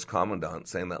Marine Corps Commandant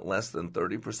saying that less than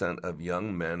 30% of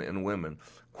young men and women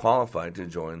qualified to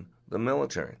join the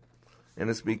military. And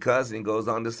it's because, and he goes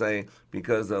on to say,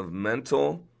 because of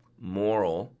mental,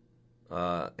 moral,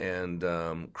 and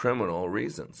criminal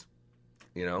reasons.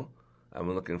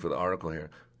 I'm looking for the article here.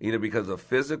 Either because of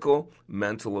physical,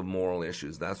 mental, or moral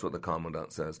issues. That's what the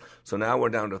Commandant says. So now we're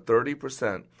down to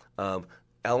 30% of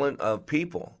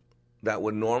people that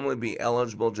would normally be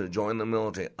eligible to join the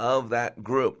military. Of that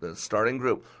group, the starting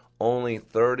group, only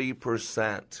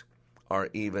 30% are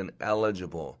even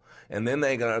eligible. And then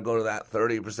they got to go to that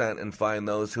 30% and find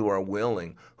those who are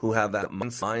willing, who have that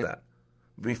mindset.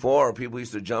 Before, people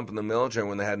used to jump in the military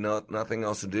when they had nothing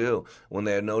else to do, when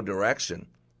they had no direction.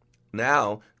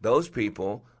 Now, those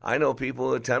people, I know people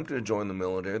who attempted to join the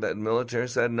military, that the military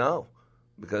said no,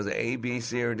 because A, B,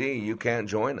 C, or D, you can't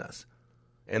join us.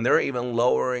 And they're even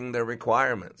lowering their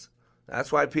requirements.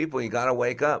 That's why people, you got to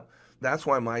wake up. That's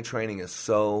why my training is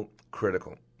so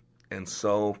critical and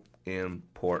so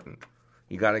important.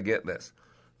 You got to get this,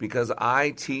 because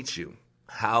I teach you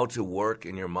how to work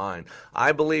in your mind.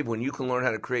 I believe when you can learn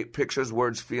how to create pictures,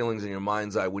 words, feelings in your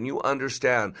mind's eye, when you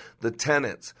understand the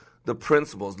tenets, the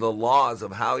principles, the laws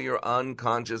of how your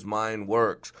unconscious mind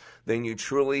works, then you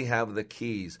truly have the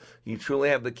keys. You truly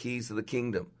have the keys to the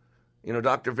kingdom.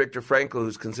 Dr. Viktor Frankl,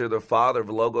 who's considered the father of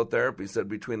logotherapy, said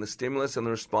between the stimulus and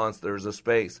the response, there's a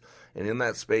space. And in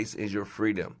that space is your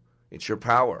freedom. It's your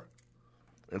power.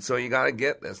 And so you got to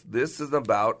get this. This is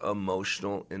about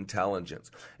emotional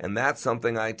intelligence. And that's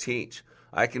something I teach.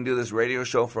 I can do this radio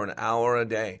show for an hour a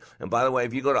day. And by the way,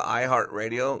 if you go to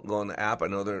iHeartRadio, go on the app. I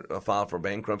know they're filed for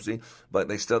bankruptcy, but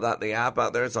they still got the app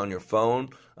out there. It's on your phone.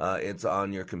 It's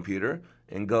on your computer.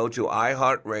 And go to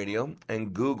iHeartRadio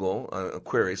and Google,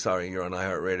 query, sorry, you're on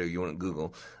iHeartRadio, you wouldn't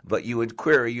Google, but you would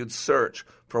query, you'd search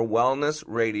for Wellness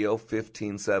Radio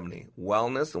 1570.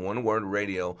 Wellness, the one word,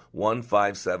 radio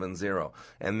 1570.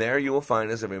 And there you will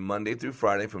find us every Monday through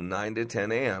Friday from 9 to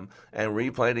 10 a.m. and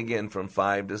replayed again from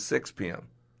 5 to 6 p.m.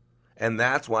 And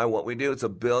that's why what we do, it's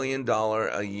 $1 billion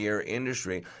a year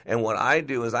industry. And what I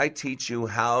do is I teach you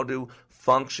how to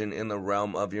function in the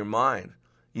realm of your mind.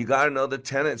 You got to know the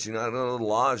tenets, you got to know the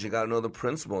laws, you got to know the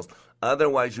principles.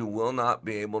 Otherwise, you will not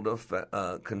be able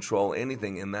to control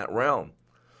anything in that realm.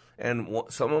 And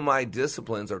some of my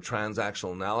disciplines are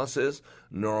transactional analysis,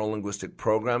 neuro-linguistic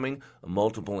programming,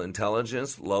 multiple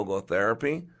intelligence,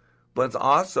 logotherapy. But it's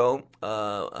also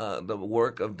the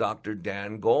work of Dr.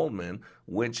 Dan Goldman,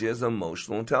 which is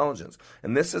emotional intelligence.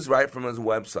 And this is right from his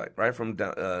website, right from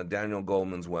Daniel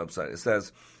Goldman's website. It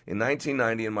says, in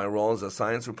 1990, in my role as a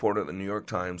science reporter at the New York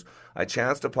Times, I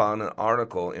chanced upon an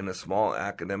article in a small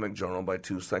academic journal by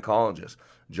two psychologists,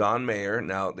 John Mayer,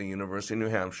 now at the University of New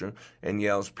Hampshire, and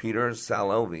Yale's Peter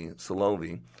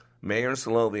Salovey. Mayer and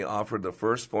Salovey offered the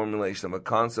first formulation of a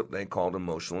concept they called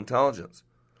emotional intelligence.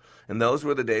 And those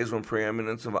were the days when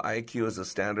preeminence of IQ as a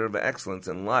standard of excellence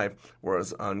in life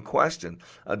was unquestioned.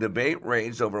 A debate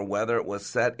raged over whether it was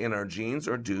set in our genes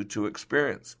or due to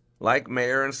experience. Like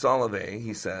Mayer and Salovey,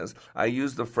 he says, I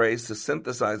used the phrase to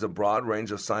synthesize a broad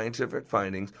range of scientific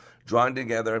findings, drawing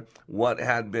together what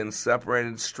had been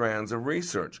separated strands of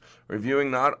research, reviewing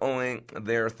not only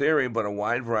their theory but a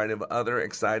wide variety of other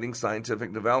exciting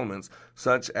scientific developments,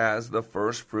 such as the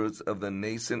first fruits of the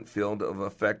nascent field of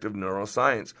affective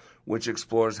neuroscience, which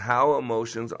explores how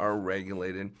emotions are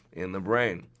regulated in the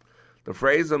brain. The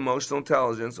phrase emotional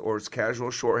intelligence, or its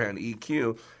casual shorthand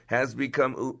EQ, has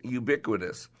become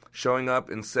ubiquitous, showing up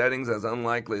in settings as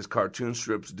unlikely as cartoon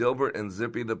strips Dilbert and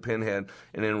Zippy the Pinhead,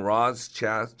 and in Rod's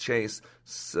Chase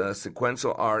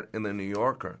sequential art in The New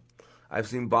Yorker. I've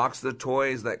seen boxes of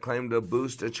toys that claim to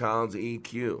boost a child's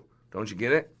EQ. Don't you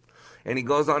get it? And he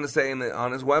goes on to say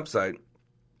on his website,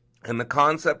 and the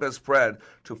concept has spread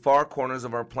to far corners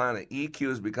of our planet. EQ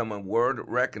has become a word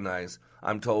recognized,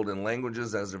 I'm told, in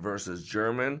languages as diverse as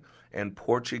German and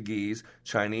Portuguese,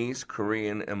 Chinese,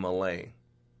 Korean, and Malay.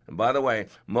 And by the way,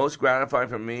 most gratifying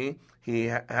for me,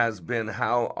 has been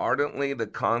how ardently the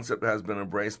concept has been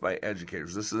embraced by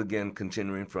educators. This is, again,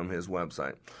 continuing from his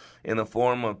website, in the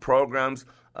form of programs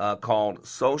called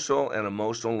Social and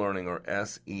Emotional Learning, or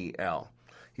SEL.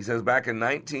 He says, back in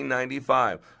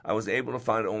 1995, I was able to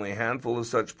find only a handful of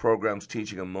such programs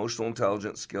teaching emotional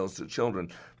intelligence skills to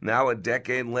children. Now, a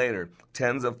decade later,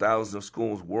 tens of thousands of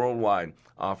schools worldwide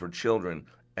offer children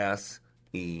SEL.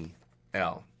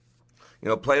 You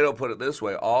know, Plato put it this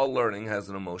way: all learning has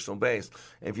an emotional base.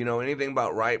 If you know anything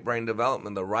about right brain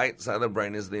development, the right side of the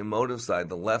brain is the emotive side.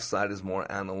 The left side is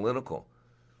more analytical.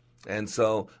 And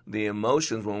so the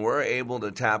emotions, when we're able to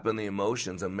tap in the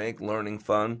emotions and make learning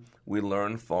fun, we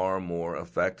learn far more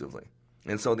effectively.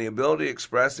 And so the ability to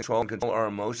express and control our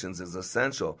emotions is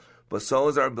essential, but so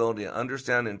is our ability to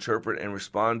understand, interpret, and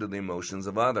respond to the emotions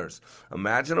of others.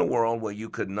 Imagine a world where you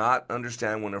could not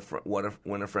understand when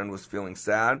a friend was feeling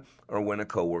sad or when a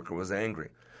coworker was angry.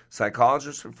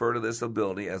 Psychologists refer to this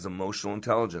ability as emotional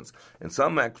intelligence, and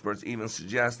some experts even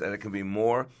suggest that it can be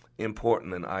more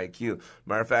important than IQ.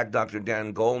 Matter of fact, Dr.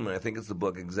 Dan Goldman, I think it's the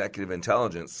book Executive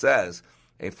Intelligence, says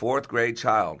a fourth grade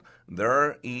child,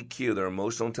 their EQ, their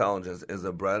emotional intelligence, is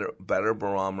a better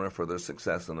barometer for their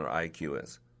success than their IQ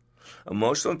is.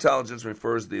 Emotional intelligence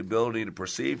refers to the ability to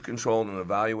perceive, control, and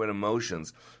evaluate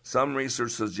emotions. Some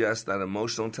research suggests that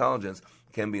emotional intelligence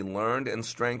can be learned and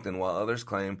strengthened, while others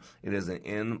claim it is an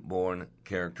inborn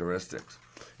characteristic.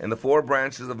 And the four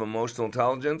branches of emotional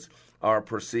intelligence are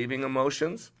perceiving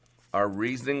emotions, are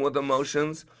reasoning with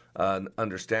emotions,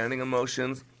 understanding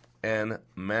emotions, and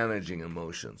managing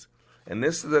emotions. And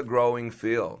this is a growing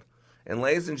field. And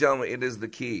ladies and gentlemen, it is the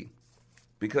key.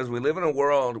 Because we live in a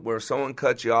world where someone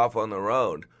cuts you off on the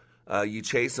road, you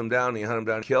chase them down, you hunt them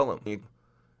down, kill them.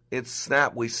 It's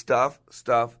snap. We stuff,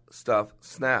 snap.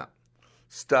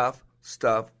 Stuff,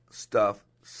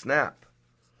 snap.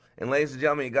 And ladies and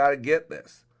gentlemen, you got to get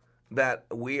this, that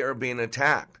we are being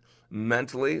attacked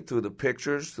mentally through the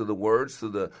pictures, through the words, through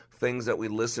the things that we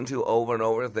listen to over and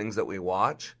over, things that we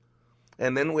watch.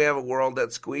 And then we have a world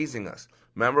that's squeezing us.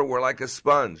 Remember, we're like a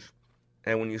sponge.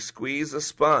 And when you squeeze a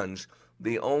sponge,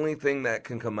 the only thing that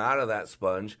can come out of that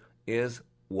sponge is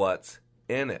what's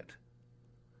in it.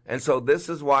 And so this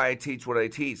is why I teach what I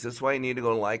teach. This is why you need to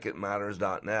go to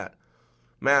likeitmatters.net.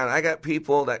 Man, I got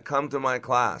people that come to my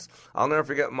class. I'll never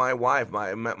forget my wife.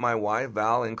 I met my wife,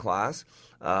 Val, in class,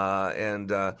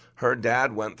 and her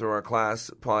dad went through our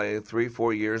class probably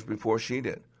 3-4 years before she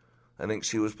did. I think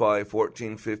she was probably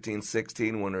 14, 15,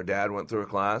 16 when her dad went through her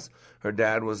class. Her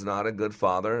dad was not a good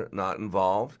father, not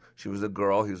involved. She was a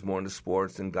girl. He was more into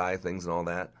sports and guy things and all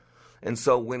that. And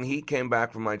so when he came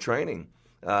back from my training,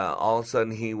 all of a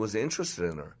sudden he was interested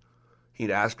in her. He'd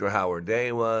ask her how her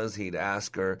day was. He'd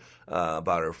ask her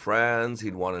about her friends.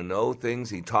 He'd want to know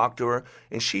things. He'd talk to her.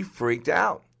 And she freaked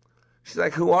out. She's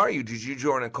like, "Who are you? Did you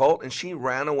join a cult?" And she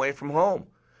ran away from home.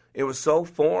 It was so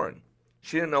foreign.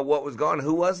 She didn't know what was going on.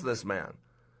 Who was this man?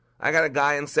 I got a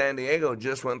guy in San Diego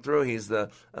just went through. He's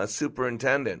the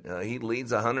superintendent. He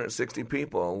leads 160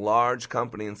 people, a large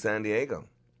company in San Diego.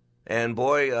 And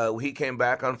boy, he came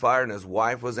back on fire, and his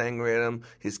wife was angry at him.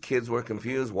 His kids were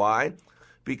confused. Why?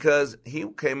 Because he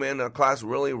came in a class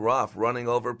really rough, running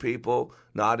over people,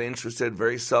 not interested,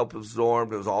 very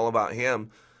self-absorbed. It was all about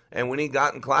him. And when he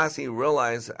got in class, he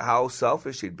realized how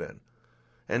selfish he'd been.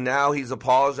 And now he's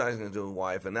apologizing to his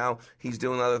wife, and now he's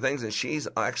doing other things, and she's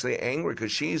actually angry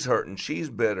because she's hurting, she's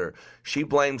bitter. She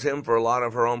blames him for a lot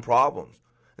of her own problems.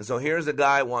 And so here's a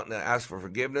guy wanting to ask for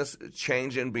forgiveness,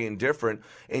 changing, being different,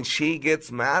 and she gets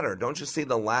madder. Don't you see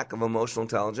the lack of emotional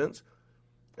intelligence?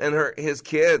 And his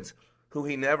kids, who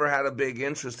he never had a big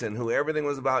interest in, who everything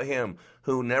was about him,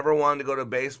 who never wanted to go to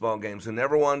baseball games, who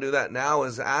never wanted to do that, now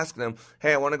is asking them,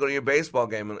 "Hey, I want to go to your baseball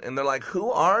game." And they're like,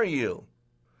 "Who are you?"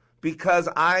 Because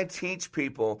I teach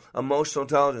people emotional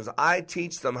intelligence. I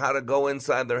teach them how to go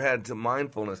inside their head to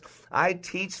mindfulness. I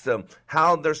teach them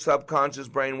how their subconscious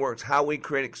brain works, how we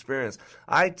create experience.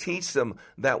 I teach them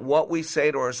that what we say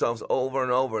to ourselves over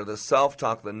and over, the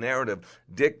self-talk, the narrative,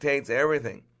 dictates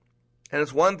everything. And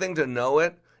it's one thing to know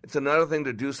it. It's another thing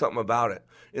to do something about it.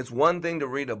 It's one thing to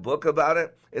read a book about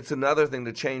it. It's another thing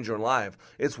to change your life.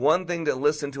 It's one thing to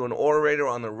listen to an orator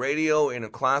on the radio in a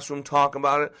classroom talk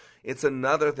about it. It's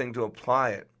another thing to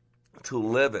apply it, to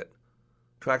live it,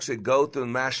 to actually go through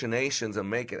machinations and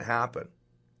make it happen.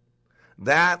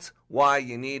 That's why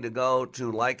you need to go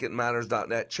to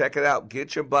likeitmatters.net. Check it out.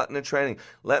 Get your butt into training.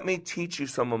 Let me teach you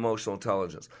some emotional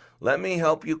intelligence. Let me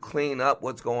help you clean up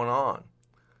what's going on.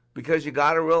 Because you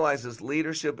got to realize this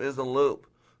leadership is a loop.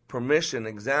 Permission,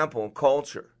 example,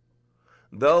 culture.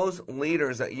 Those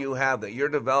leaders that you have, that you're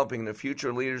developing, the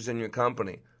future leaders in your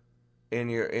company, in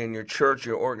your church,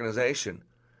 your organization,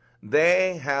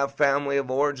 they have family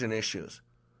of origin issues.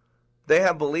 They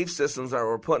have belief systems that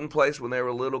were put in place when they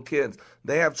were little kids.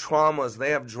 They have traumas,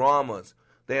 they have dramas,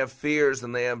 they have fears,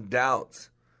 and they have doubts.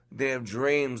 They have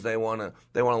dreams. They want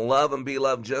to love and be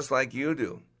loved just like you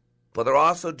do. But they're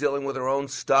also dealing with their own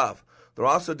stuff. They're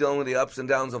also dealing with the ups and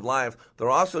downs of life. They're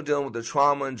also dealing with the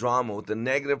trauma and drama, with the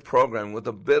negative programming, with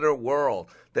the bitter world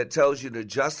that tells you to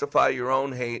justify your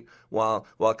own hate while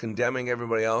condemning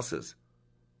everybody else's.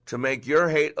 To make your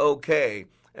hate okay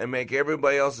and make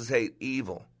everybody else's hate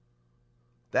evil.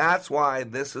 That's why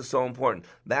this is so important.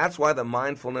 That's why the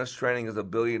mindfulness training is $1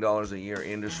 billion a year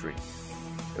industry.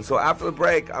 And so after the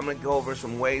break, I'm going to go over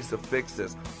some ways to fix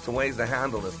this, some ways to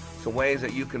handle this, some ways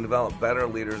that you can develop better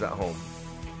leaders at home.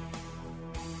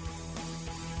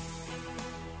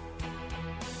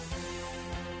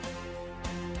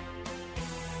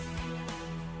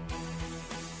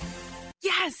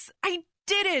 Yes, I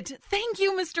did it. Thank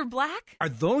you, Mr. Black. Are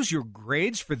those your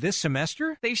grades for this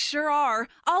semester? They sure are.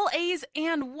 All A's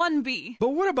and 1 B. But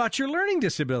what about your learning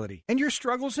disability and your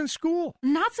struggles in school?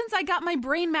 Not since I got my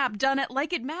brain map done at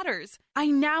Like It Matters. I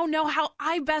now know how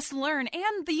I best learn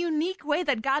and the unique way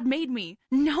that God made me.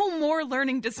 No more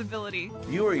learning disability.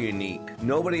 You are unique.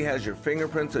 Nobody has your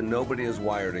fingerprints and nobody is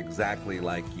wired exactly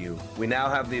like you. We now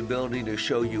have the ability to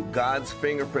show you God's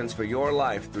fingerprints for your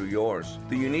life through yours.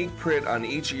 The unique print on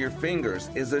each of your fingers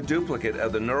is a duplicate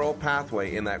of the neural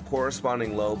pathway in that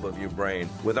corresponding lobe of your brain.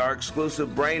 With our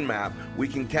exclusive brain map, we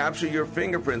can capture your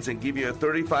fingerprints and give you a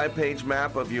 35-page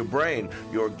map of your brain,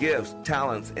 your gifts,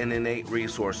 talents, and innate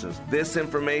resources. This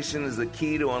information is the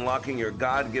key to unlocking your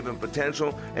God-given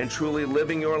potential and truly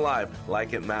living your life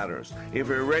like it matters. If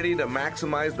you're ready to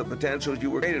maximize the potential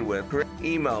you were created with,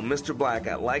 email Mr. Black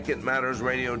at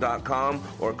likeitmattersradio.com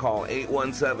or call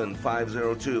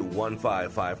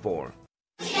 817-502-1554.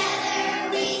 Together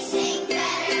we sing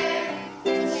better.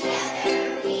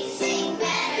 Together we sing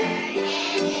better.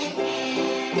 Hand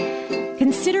in hand.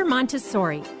 Consider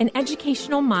Montessori, an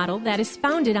educational model that is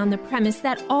founded on the premise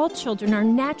that all children are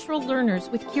natural learners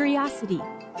with curiosity.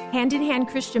 Hand in Hand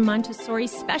Christian Montessori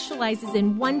specializes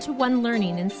in one-to-one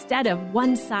learning instead of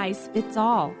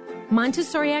one-size-fits-all.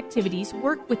 Montessori activities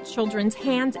work with children's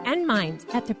hands and minds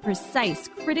at the precise,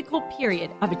 critical period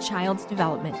of a child's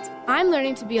development. I'm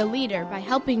learning to be a leader by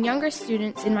helping younger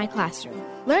students in my classroom.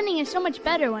 Learning is so much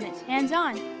better when it's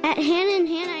hands-on. At Hand in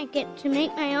Hand, I get to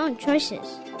make my own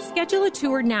choices. Schedule a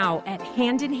tour now at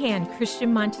Hand in Hand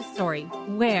Christian Montessori,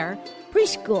 where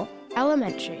preschool,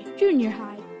 elementary, junior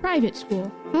high, private school,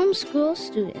 homeschool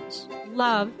students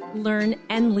love, learn,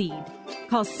 and lead.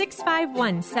 Call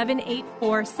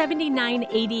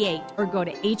 651-784-7988 or go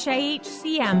to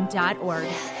hihcm.org.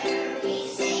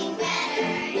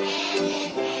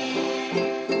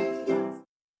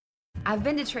 I've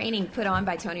been to training put on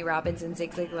by Tony Robbins and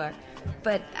Zig Ziglar,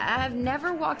 but I've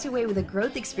never walked away with a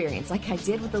growth experience like I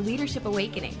did with the Leadership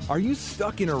Awakening. Are you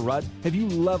stuck in a rut? Have you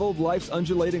leveled life's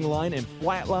undulating line and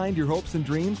flatlined your hopes and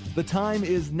dreams? The time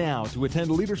is now to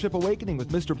attend Leadership Awakening with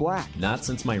Mr. Black. Not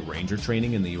since my Ranger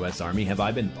training in the U.S. Army have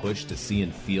I been pushed to see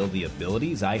and feel the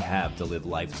abilities I have to live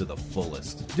life to the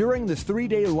fullest. During this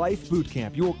 3-day life boot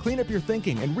camp, you will clean up your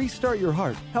thinking and restart your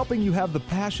heart, helping you have the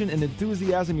passion and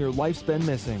enthusiasm your life's been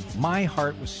missing. My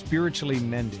heart was spiritually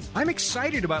mended. I'm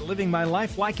excited about living my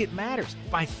life like it matters.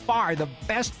 By far the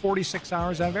best 46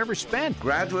 hours I've ever spent.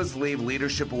 Graduates leave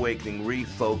Leadership Awakening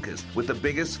refocused with the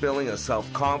biggest feeling of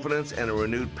self-confidence and a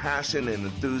renewed passion and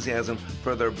enthusiasm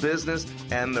for their business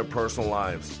and their personal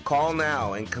lives. Call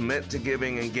now and commit to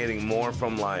giving and getting more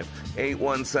from life.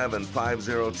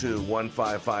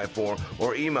 817-502-1554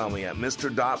 or email me at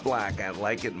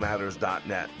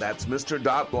mr.black@likeitmatters.net. That's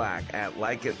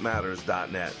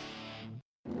mr.black@likeitmatters.net.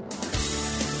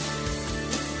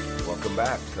 Welcome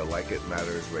back to Like It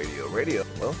Matters Radio.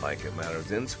 Well, Like It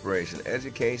Matters, inspiration,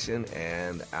 education,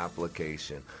 and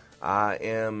application. I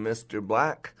am Mr.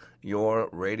 Black, your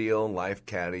Radio Life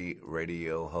Caddy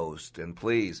radio host. And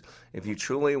please, if you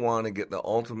truly want to get the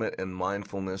ultimate in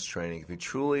mindfulness training, if you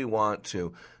truly want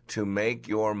to make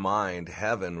your mind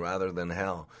heaven rather than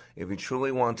hell, if you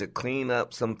truly want to clean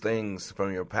up some things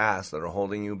from your past that are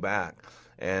holding you back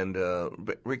and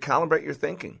recalibrate your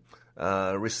thinking,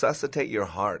 resuscitate your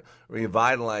heart,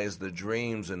 revitalize the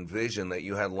dreams and vision that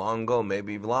you had long ago,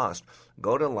 maybe you've lost,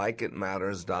 go to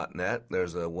likeitmatters.net.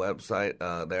 There's a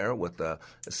website there with a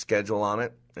schedule on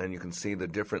it, and you can see the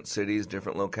different cities,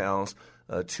 different locales.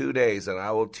 2 days, and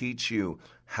I will teach you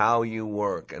how you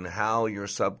work and how your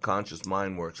subconscious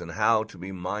mind works and how to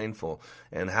be mindful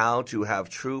and how to have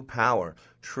true power,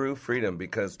 true freedom,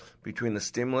 because between the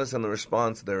stimulus and the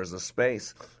response, there is a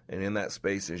space, and in that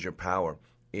space is your power.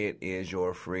 It is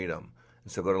your freedom.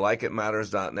 So go to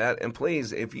likeitmatters.net, and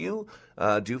please, if you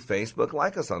do Facebook,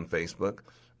 like us on Facebook.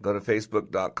 Go to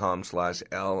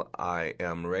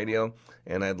facebook.com/LIM radio,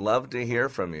 and I'd love to hear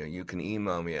from you. You can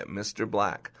email me at Mr.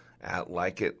 Black at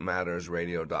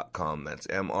likeitmattersradio.com. That's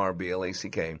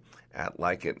MRBLACK at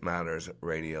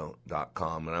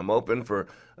likeitmattersradio.com. And I'm open for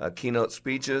keynote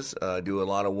speeches, do a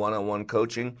lot of one-on-one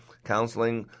coaching,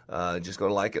 counseling. Just go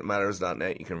to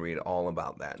likeitmatters.net. You can read all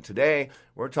about that. And today,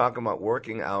 we're talking about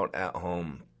working out at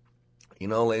home. You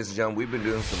know, ladies and gentlemen, we've been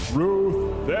doing some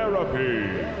Truth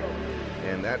Therapy.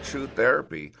 And that truth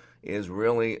therapy is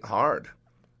really hard.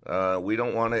 We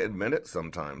don't want to admit it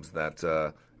sometimes that,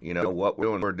 what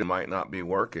we're doing might not be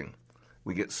working.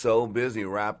 We get so busy,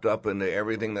 wrapped up into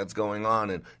everything that's going on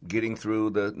and getting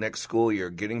through the next school year,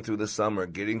 getting through the summer,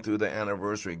 getting through the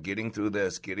anniversary, getting through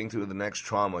this, getting through the next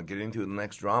trauma, getting through the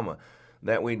next drama,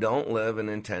 that we don't live an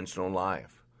intentional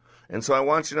life. And so I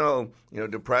want you to know,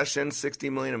 depression, 60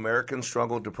 million Americans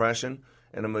struggle with depression,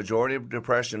 and a majority of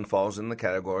depression falls in the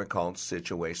category called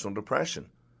situational depression.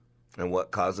 And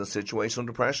what causes situational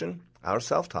depression? Our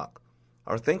self-talk,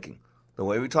 our thinking, the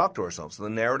way we talk to ourselves, the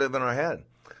narrative in our head.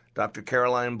 Dr.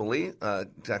 Caroline Leaf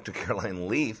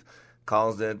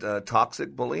calls it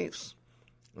toxic beliefs,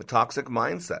 a toxic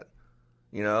mindset.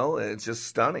 It's just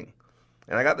stunning.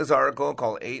 And I got this article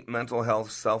called 8 Mental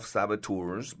Health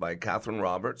Self-Saboteurs by Catherine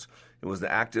Roberts. It was the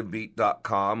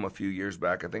ActiveBeat.com a few years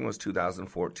back. I think it was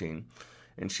 2014.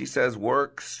 And she says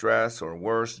work, stress, or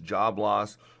worse, job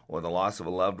loss, or the loss of a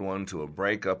loved one to a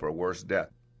breakup or worse, death,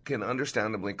 can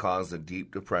understandably cause a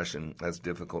deep depression that's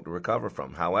difficult to recover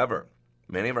from. However,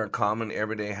 many of our common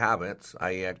everyday habits,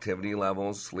 i.e. activity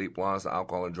levels, sleep loss,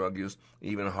 alcohol or drug use,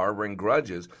 even harboring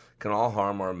grudges, can all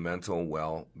harm our mental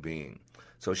well-being.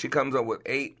 So she comes up with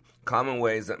 8 common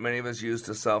ways that many of us use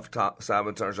to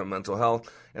self-sabotage our mental health.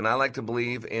 And I like to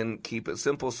believe in keep it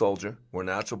simple, soldier. We're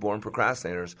natural-born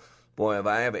procrastinators. Boy, if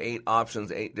I have 8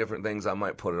 options, 8 different things, I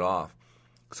might put it off.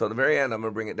 So at the very end, I'm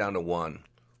going to bring it down to one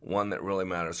that really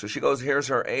matters. So she goes, here's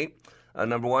her 8.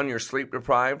 Number 1, you're sleep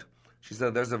deprived. She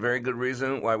said there's a very good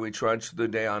reason why we trudge through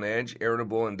the day on edge,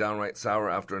 irritable, and downright sour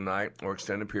after a night or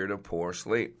extended period of poor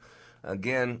sleep.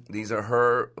 Again, these are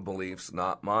her beliefs,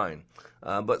 not mine.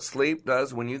 But sleep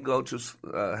does, when you go to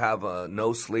have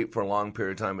no sleep for a long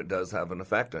period of time, it does have an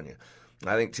effect on you.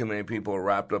 I think too many people are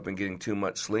wrapped up in getting too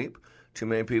much sleep. Too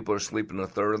many people are sleeping a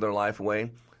third of their life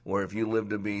away, where if you live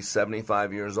to be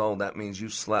 75 years old, that means you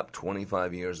slept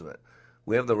 25 years of it.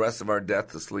 We have the rest of our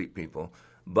death to sleep, people.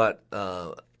 But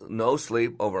no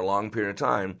sleep over a long period of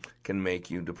time can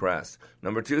make you depressed.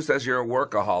 Number 2 says you're a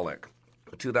workaholic.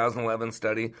 A 2011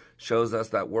 study shows us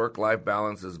that work-life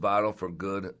balance is vital for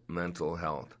good mental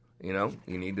health. You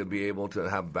need to be able to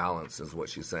have balance, is what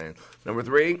she's saying. Number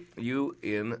 3, you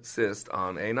insist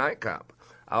on a nightcap.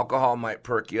 Alcohol might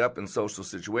perk you up in social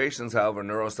situations. However,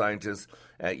 neuroscientists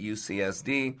at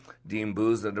UCSD deem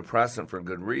booze a depressant for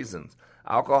good reasons.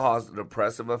 Alcohol has a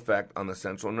depressive effect on the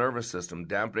central nervous system,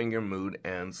 dampening your mood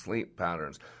and sleep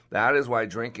patterns. That is why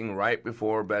drinking right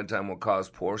before bedtime will cause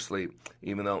poor sleep,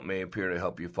 even though it may appear to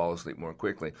help you fall asleep more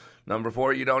quickly. Number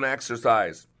 4, you don't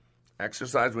exercise.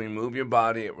 Exercise, when you move your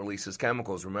body, it releases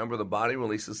chemicals. Remember, the body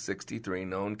releases 63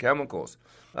 known chemicals.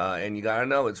 And you got to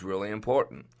know it's really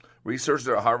important. Researchers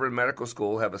at Harvard Medical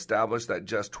School have established that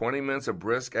just 20 minutes of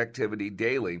brisk activity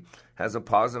daily has a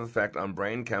positive effect on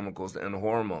brain chemicals and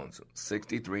hormones,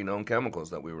 63 known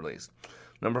chemicals that we release.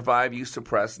 Number 5, you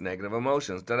suppress negative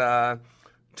emotions. Ta-da!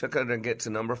 Took her to get to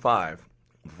number 5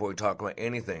 before we talk about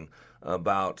anything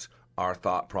about our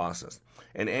thought process.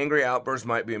 An angry outburst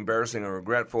might be embarrassing or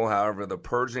regretful. However, the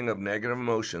purging of negative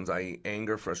emotions, i.e.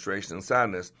 anger, frustration, and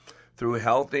sadness, through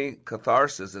healthy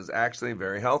catharsis is actually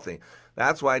very healthy.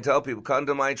 That's why I tell people, come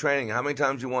to my training. How many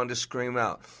times you want to scream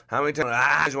out? How many times?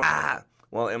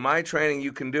 Well, in my training,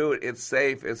 you can do it. It's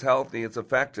safe, it's healthy, it's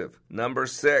effective. Number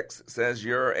 6 says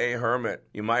you're a hermit.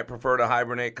 You might prefer to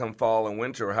hibernate come fall and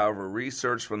winter. However,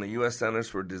 research from the U.S. Centers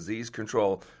for Disease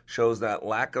Control shows that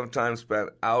lack of time spent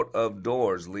out of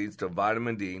doors leads to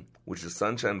vitamin D, which is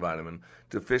sunshine vitamin,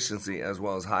 deficiency, as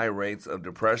well as high rates of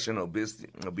depression,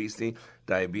 obesity,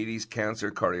 diabetes,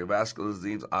 cancer, cardiovascular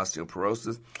disease,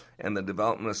 osteoporosis, and the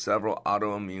development of several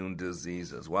autoimmune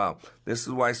diseases. Wow. This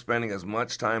is why spending as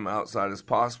much time outside as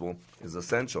possible is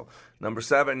essential. Number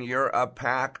 7, you're a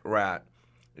pack rat.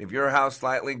 If your house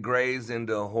slightly grays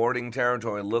into hoarding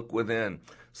territory, look within.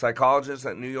 Psychologists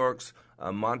at New York's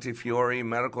Montefiore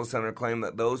Medical Center claim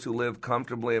that those who live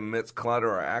comfortably amidst clutter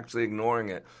are actually ignoring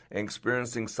it and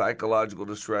experiencing psychological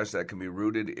distress that can be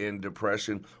rooted in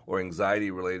depression or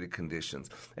anxiety-related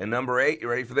conditions. And number 8, you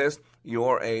ready for this?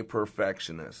 You're a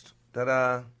perfectionist.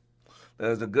 Ta-da!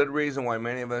 There's a good reason why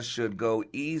many of us should go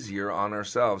easier on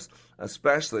ourselves,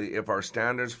 especially if our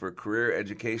standards for career,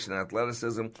 education,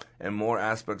 athleticism, and more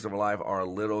aspects of our life are a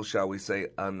little, shall we say,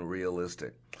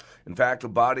 unrealistic. In fact, a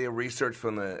body of research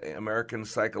from the American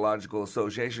Psychological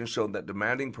Association showed that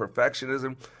demanding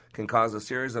perfectionism can cause a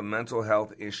series of mental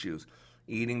health issues,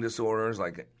 eating disorders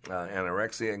like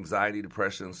anorexia, anxiety,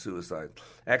 depression, and suicide.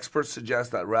 Experts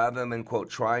suggest that rather than, quote,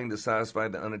 trying to satisfy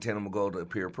the unattainable goal to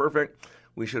appear perfect,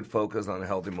 we should focus on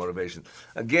healthy motivation.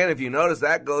 Again, if you notice,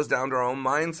 that goes down to our own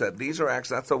mindset.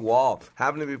 That's a wall.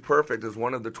 Having to be perfect is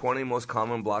one of the 20 most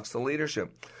common blocks to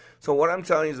leadership. So what I'm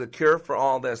telling you is the cure for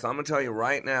all this. I'm going to tell you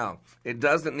right now, it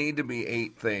doesn't need to be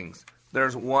 8 things.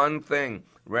 There's one thing.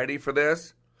 Ready for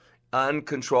this?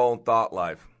 Uncontrolled thought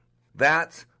life.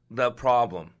 That's the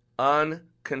problem.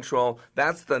 Uncontrolled.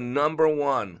 That's the number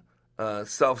one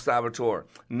self-saboteur.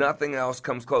 Nothing else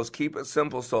comes close. Keep it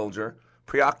simple, soldier.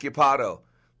 Preocupado.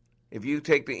 If you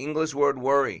take the English word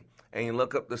worry and you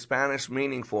look up the Spanish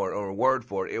meaning for it or word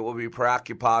for it, it will be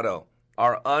preocupado.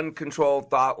 Our uncontrolled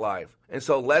thought life. And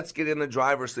so let's get in the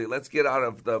driver's seat. Let's get out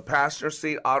of the passenger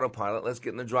seat, autopilot. Let's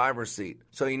get in the driver's seat.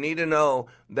 So you need to know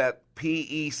that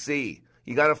PEC,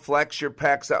 you got to flex your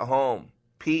pecs at home.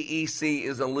 PEC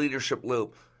is a leadership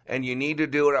loop, and you need to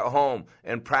do it at home.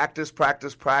 And practice,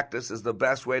 practice, practice is the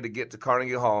best way to get to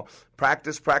Carnegie Hall.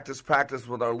 Practice, practice, practice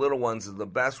with our little ones is the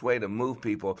best way to move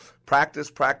people. Practice,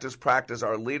 practice, practice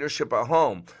our leadership at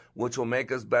home, which will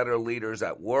make us better leaders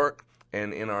at work,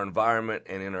 and in our environment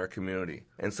and in our community.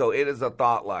 And so it is a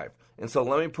thought life. And so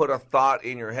let me put a thought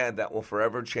in your head that will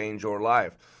forever change your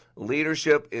life.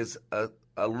 Leadership is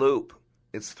a loop.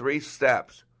 It's 3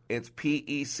 steps. It's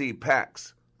PEC,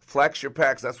 pecs. Flex your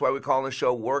pecs. That's why we call the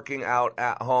show Working Out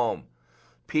at Home.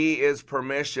 P is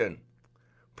permission.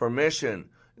 Permission.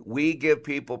 We give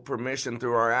people permission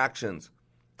through our actions.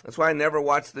 That's why I never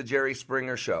watched the Jerry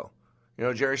Springer show. You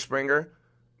know Jerry Springer?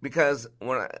 Because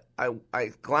when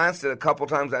I glanced at it a couple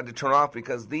times, I had to turn off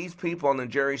because these people on the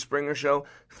Jerry Springer show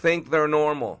think they're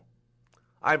normal.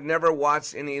 I've never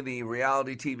watched any of the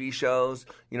reality TV shows,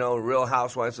 Real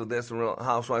Housewives of this and Real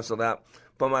Housewives of that.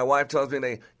 But my wife tells me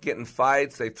they get in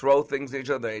fights, they throw things at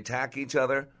each other, they attack each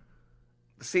other.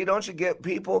 See, don't you get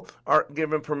people are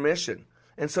given permission?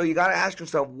 And so you got to ask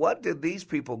yourself, what did these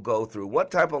people go through? What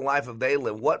type of life have they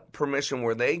lived? What permission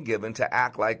were they given to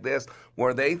act like this,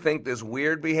 where they think this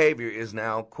weird behavior is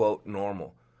now, quote,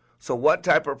 normal? So what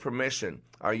type of permission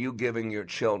are you giving your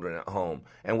children at home?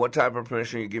 And what type of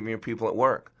permission are you giving your people at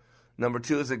work? Number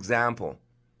 2 is example.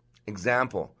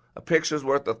 Example. A picture's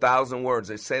worth 1,000 words.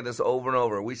 They say this over and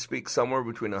over. We speak somewhere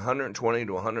between 120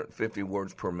 to 150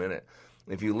 words per minute.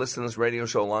 If you listen to this radio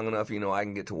show long enough, you know I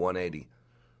can get to 180.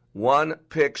 One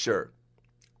picture,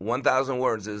 1,000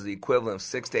 words, is the equivalent of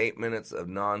 6 to 8 minutes of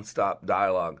nonstop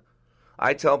dialogue.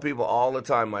 I tell people all the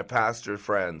time, my pastor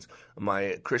friends,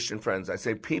 my Christian friends, I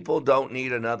say people don't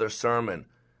need another sermon.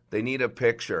 They need a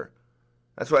picture.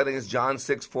 That's why I think it's John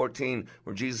 6:14,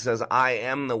 where Jesus says, I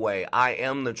am the way, I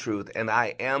am the truth, and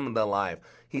I am the life.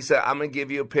 He said, I'm going to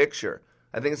give you a picture.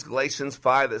 I think it's Galatians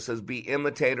 5 that says, be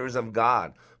imitators of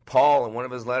God. Paul, in one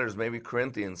of his letters, maybe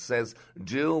Corinthians, says,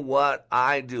 do what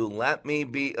I do. Let me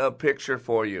be a picture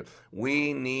for you.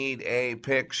 We need a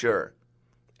picture.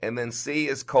 And then C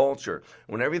is culture.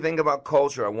 Whenever you think about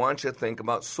culture, I want you to think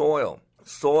about soil.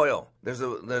 Soil. There's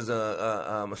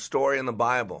a story in the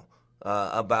Bible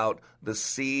about the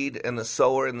seed and the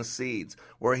sower and the seeds,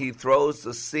 where he throws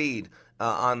the seed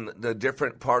on the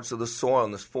different parts of the soil,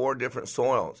 and there's 4 different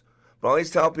soils. But I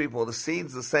always tell people the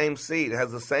seed's the same seed. It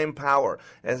has the same power.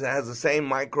 It has the same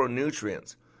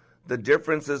micronutrients. The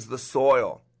difference is the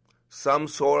soil. Some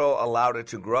soil allowed it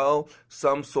to grow.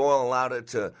 Some soil allowed it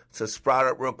to sprout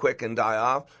up real quick and die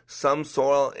off. Some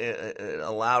soil it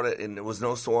allowed it, and there was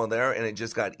no soil there, and it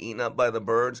just got eaten up by the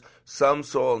birds. Some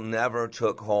soil never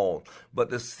took hold. But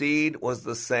the seed was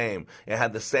the same. It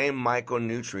had the same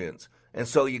micronutrients. And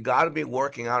so you got to be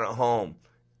working out at home.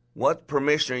 What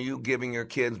permission are you giving your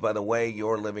kids by the way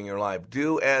you're living your life?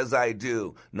 Do as I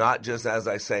do, not just as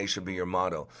I say should be your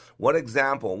motto. What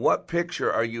example, what picture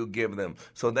are you giving them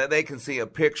so that they can see a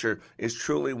picture is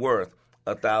truly worth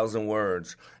 1,000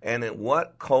 words? And in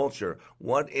what culture,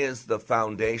 what is the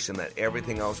foundation that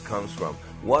everything else comes from?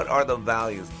 What are the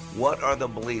values? What are the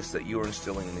beliefs that you are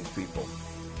instilling in these people?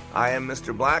 I am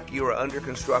Mr. Black. You are under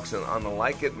construction on the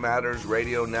Like It Matters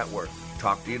Radio Network.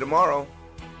 Talk to you tomorrow.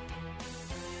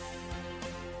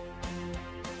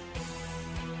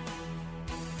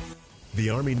 The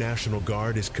Army National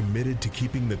Guard is committed to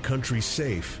keeping the country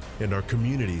safe and our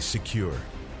communities secure.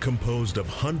 Composed of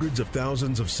hundreds of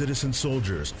thousands of citizen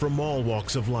soldiers from all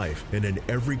walks of life and in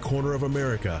every corner of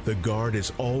America, the Guard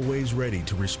is always ready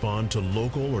to respond to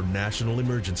local or national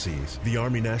emergencies. The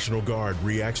Army National Guard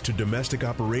reacts to domestic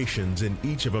operations in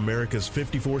each of America's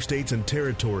 54 states and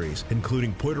territories,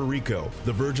 including Puerto Rico,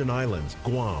 the Virgin Islands,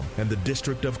 Guam, and the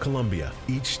District of Columbia.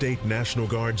 Each state National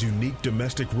Guard's unique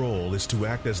domestic role is to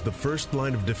act as the first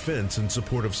line of defense in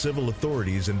support of civil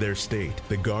authorities in their state.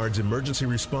 The Guard's emergency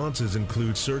responses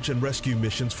include search and rescue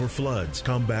missions for floods,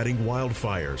 combating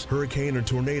wildfires, hurricane and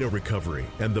tornado recovery,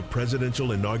 and the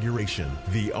presidential inauguration.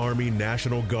 The Army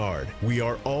National Guard. We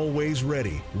are always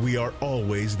ready. We are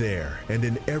always there. And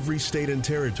in every state and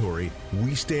territory,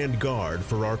 we stand guard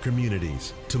for our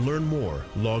communities. To learn more,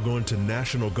 log on to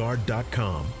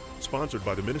NationalGuard.com. Sponsored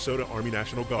by the Minnesota Army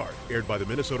National Guard. Aired by the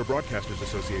Minnesota Broadcasters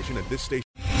Association and this station.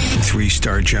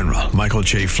 3-star General Michael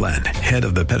J. Flynn, head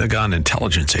of the Pentagon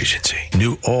Intelligence Agency,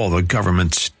 knew all the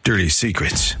government's dirty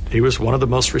secrets. He was one of the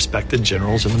most respected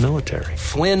generals in the military.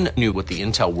 Flynn knew what the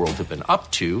intel world had been up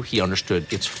to. He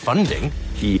understood its funding.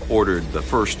 He ordered the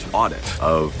first audit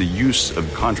of the use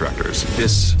of contractors.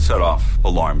 This set off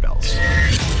alarm bells.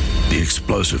 The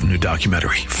explosive new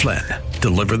documentary, Flynn,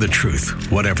 Deliver the Truth,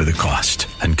 Whatever the Cost,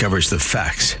 uncovers the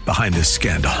facts behind this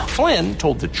scandal. Flynn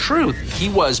told the truth. He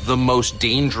was the most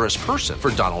dangerous person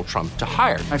for Donald Trump to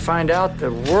hire. I find out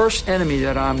the worst enemy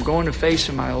that I'm going to face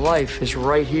in my life is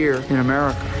right here in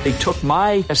America. They took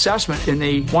my assessment and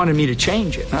they wanted me to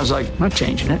change it. And I was like, I'm not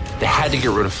changing it. They had to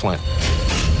get rid of Flynn.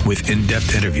 With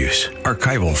in-depth interviews,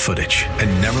 archival footage,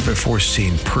 and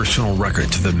never-before-seen personal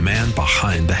records of the man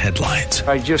behind the headlines.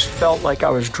 I just felt like I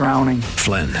was drowning.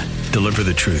 Flynn, Deliver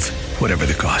the Truth, Whatever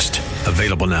the Cost.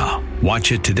 Available now.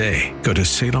 Watch it today. Go to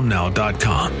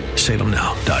salemnow.com.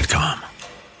 salemnow.com.